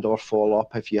and or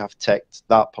follow-up if you have ticked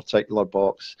that particular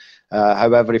box.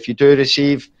 However, if you do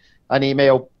receive an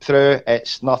email through,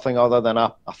 it's nothing other than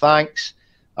a thanks,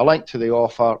 a link to the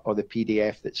offer or the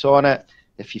PDF that's on it.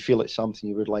 If you feel it's something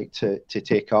you would like to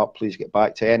take up, please get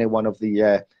back to any one of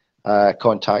the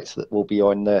contacts that will be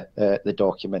on the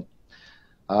document.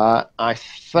 I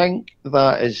think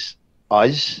that is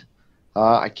us.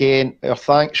 Again, our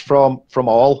thanks from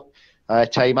all.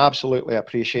 Time absolutely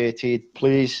appreciated.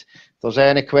 Please, if there's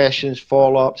any questions,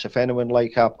 follow-ups, if anyone would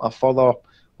like a further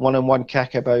one-on-one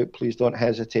kickabout, please don't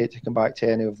hesitate to come back to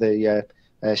any of the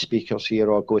speakers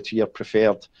here, or go to your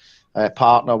preferred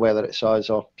partner, whether it's us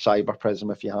or Cyber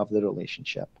Prism if you have the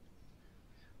relationship.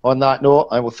 On that note,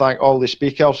 I will thank all the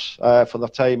speakers for their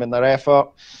time and their effort.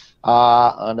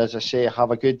 And as I say,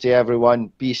 have a good day,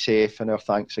 everyone. Be safe, and our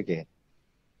thanks again.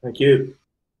 Thank you.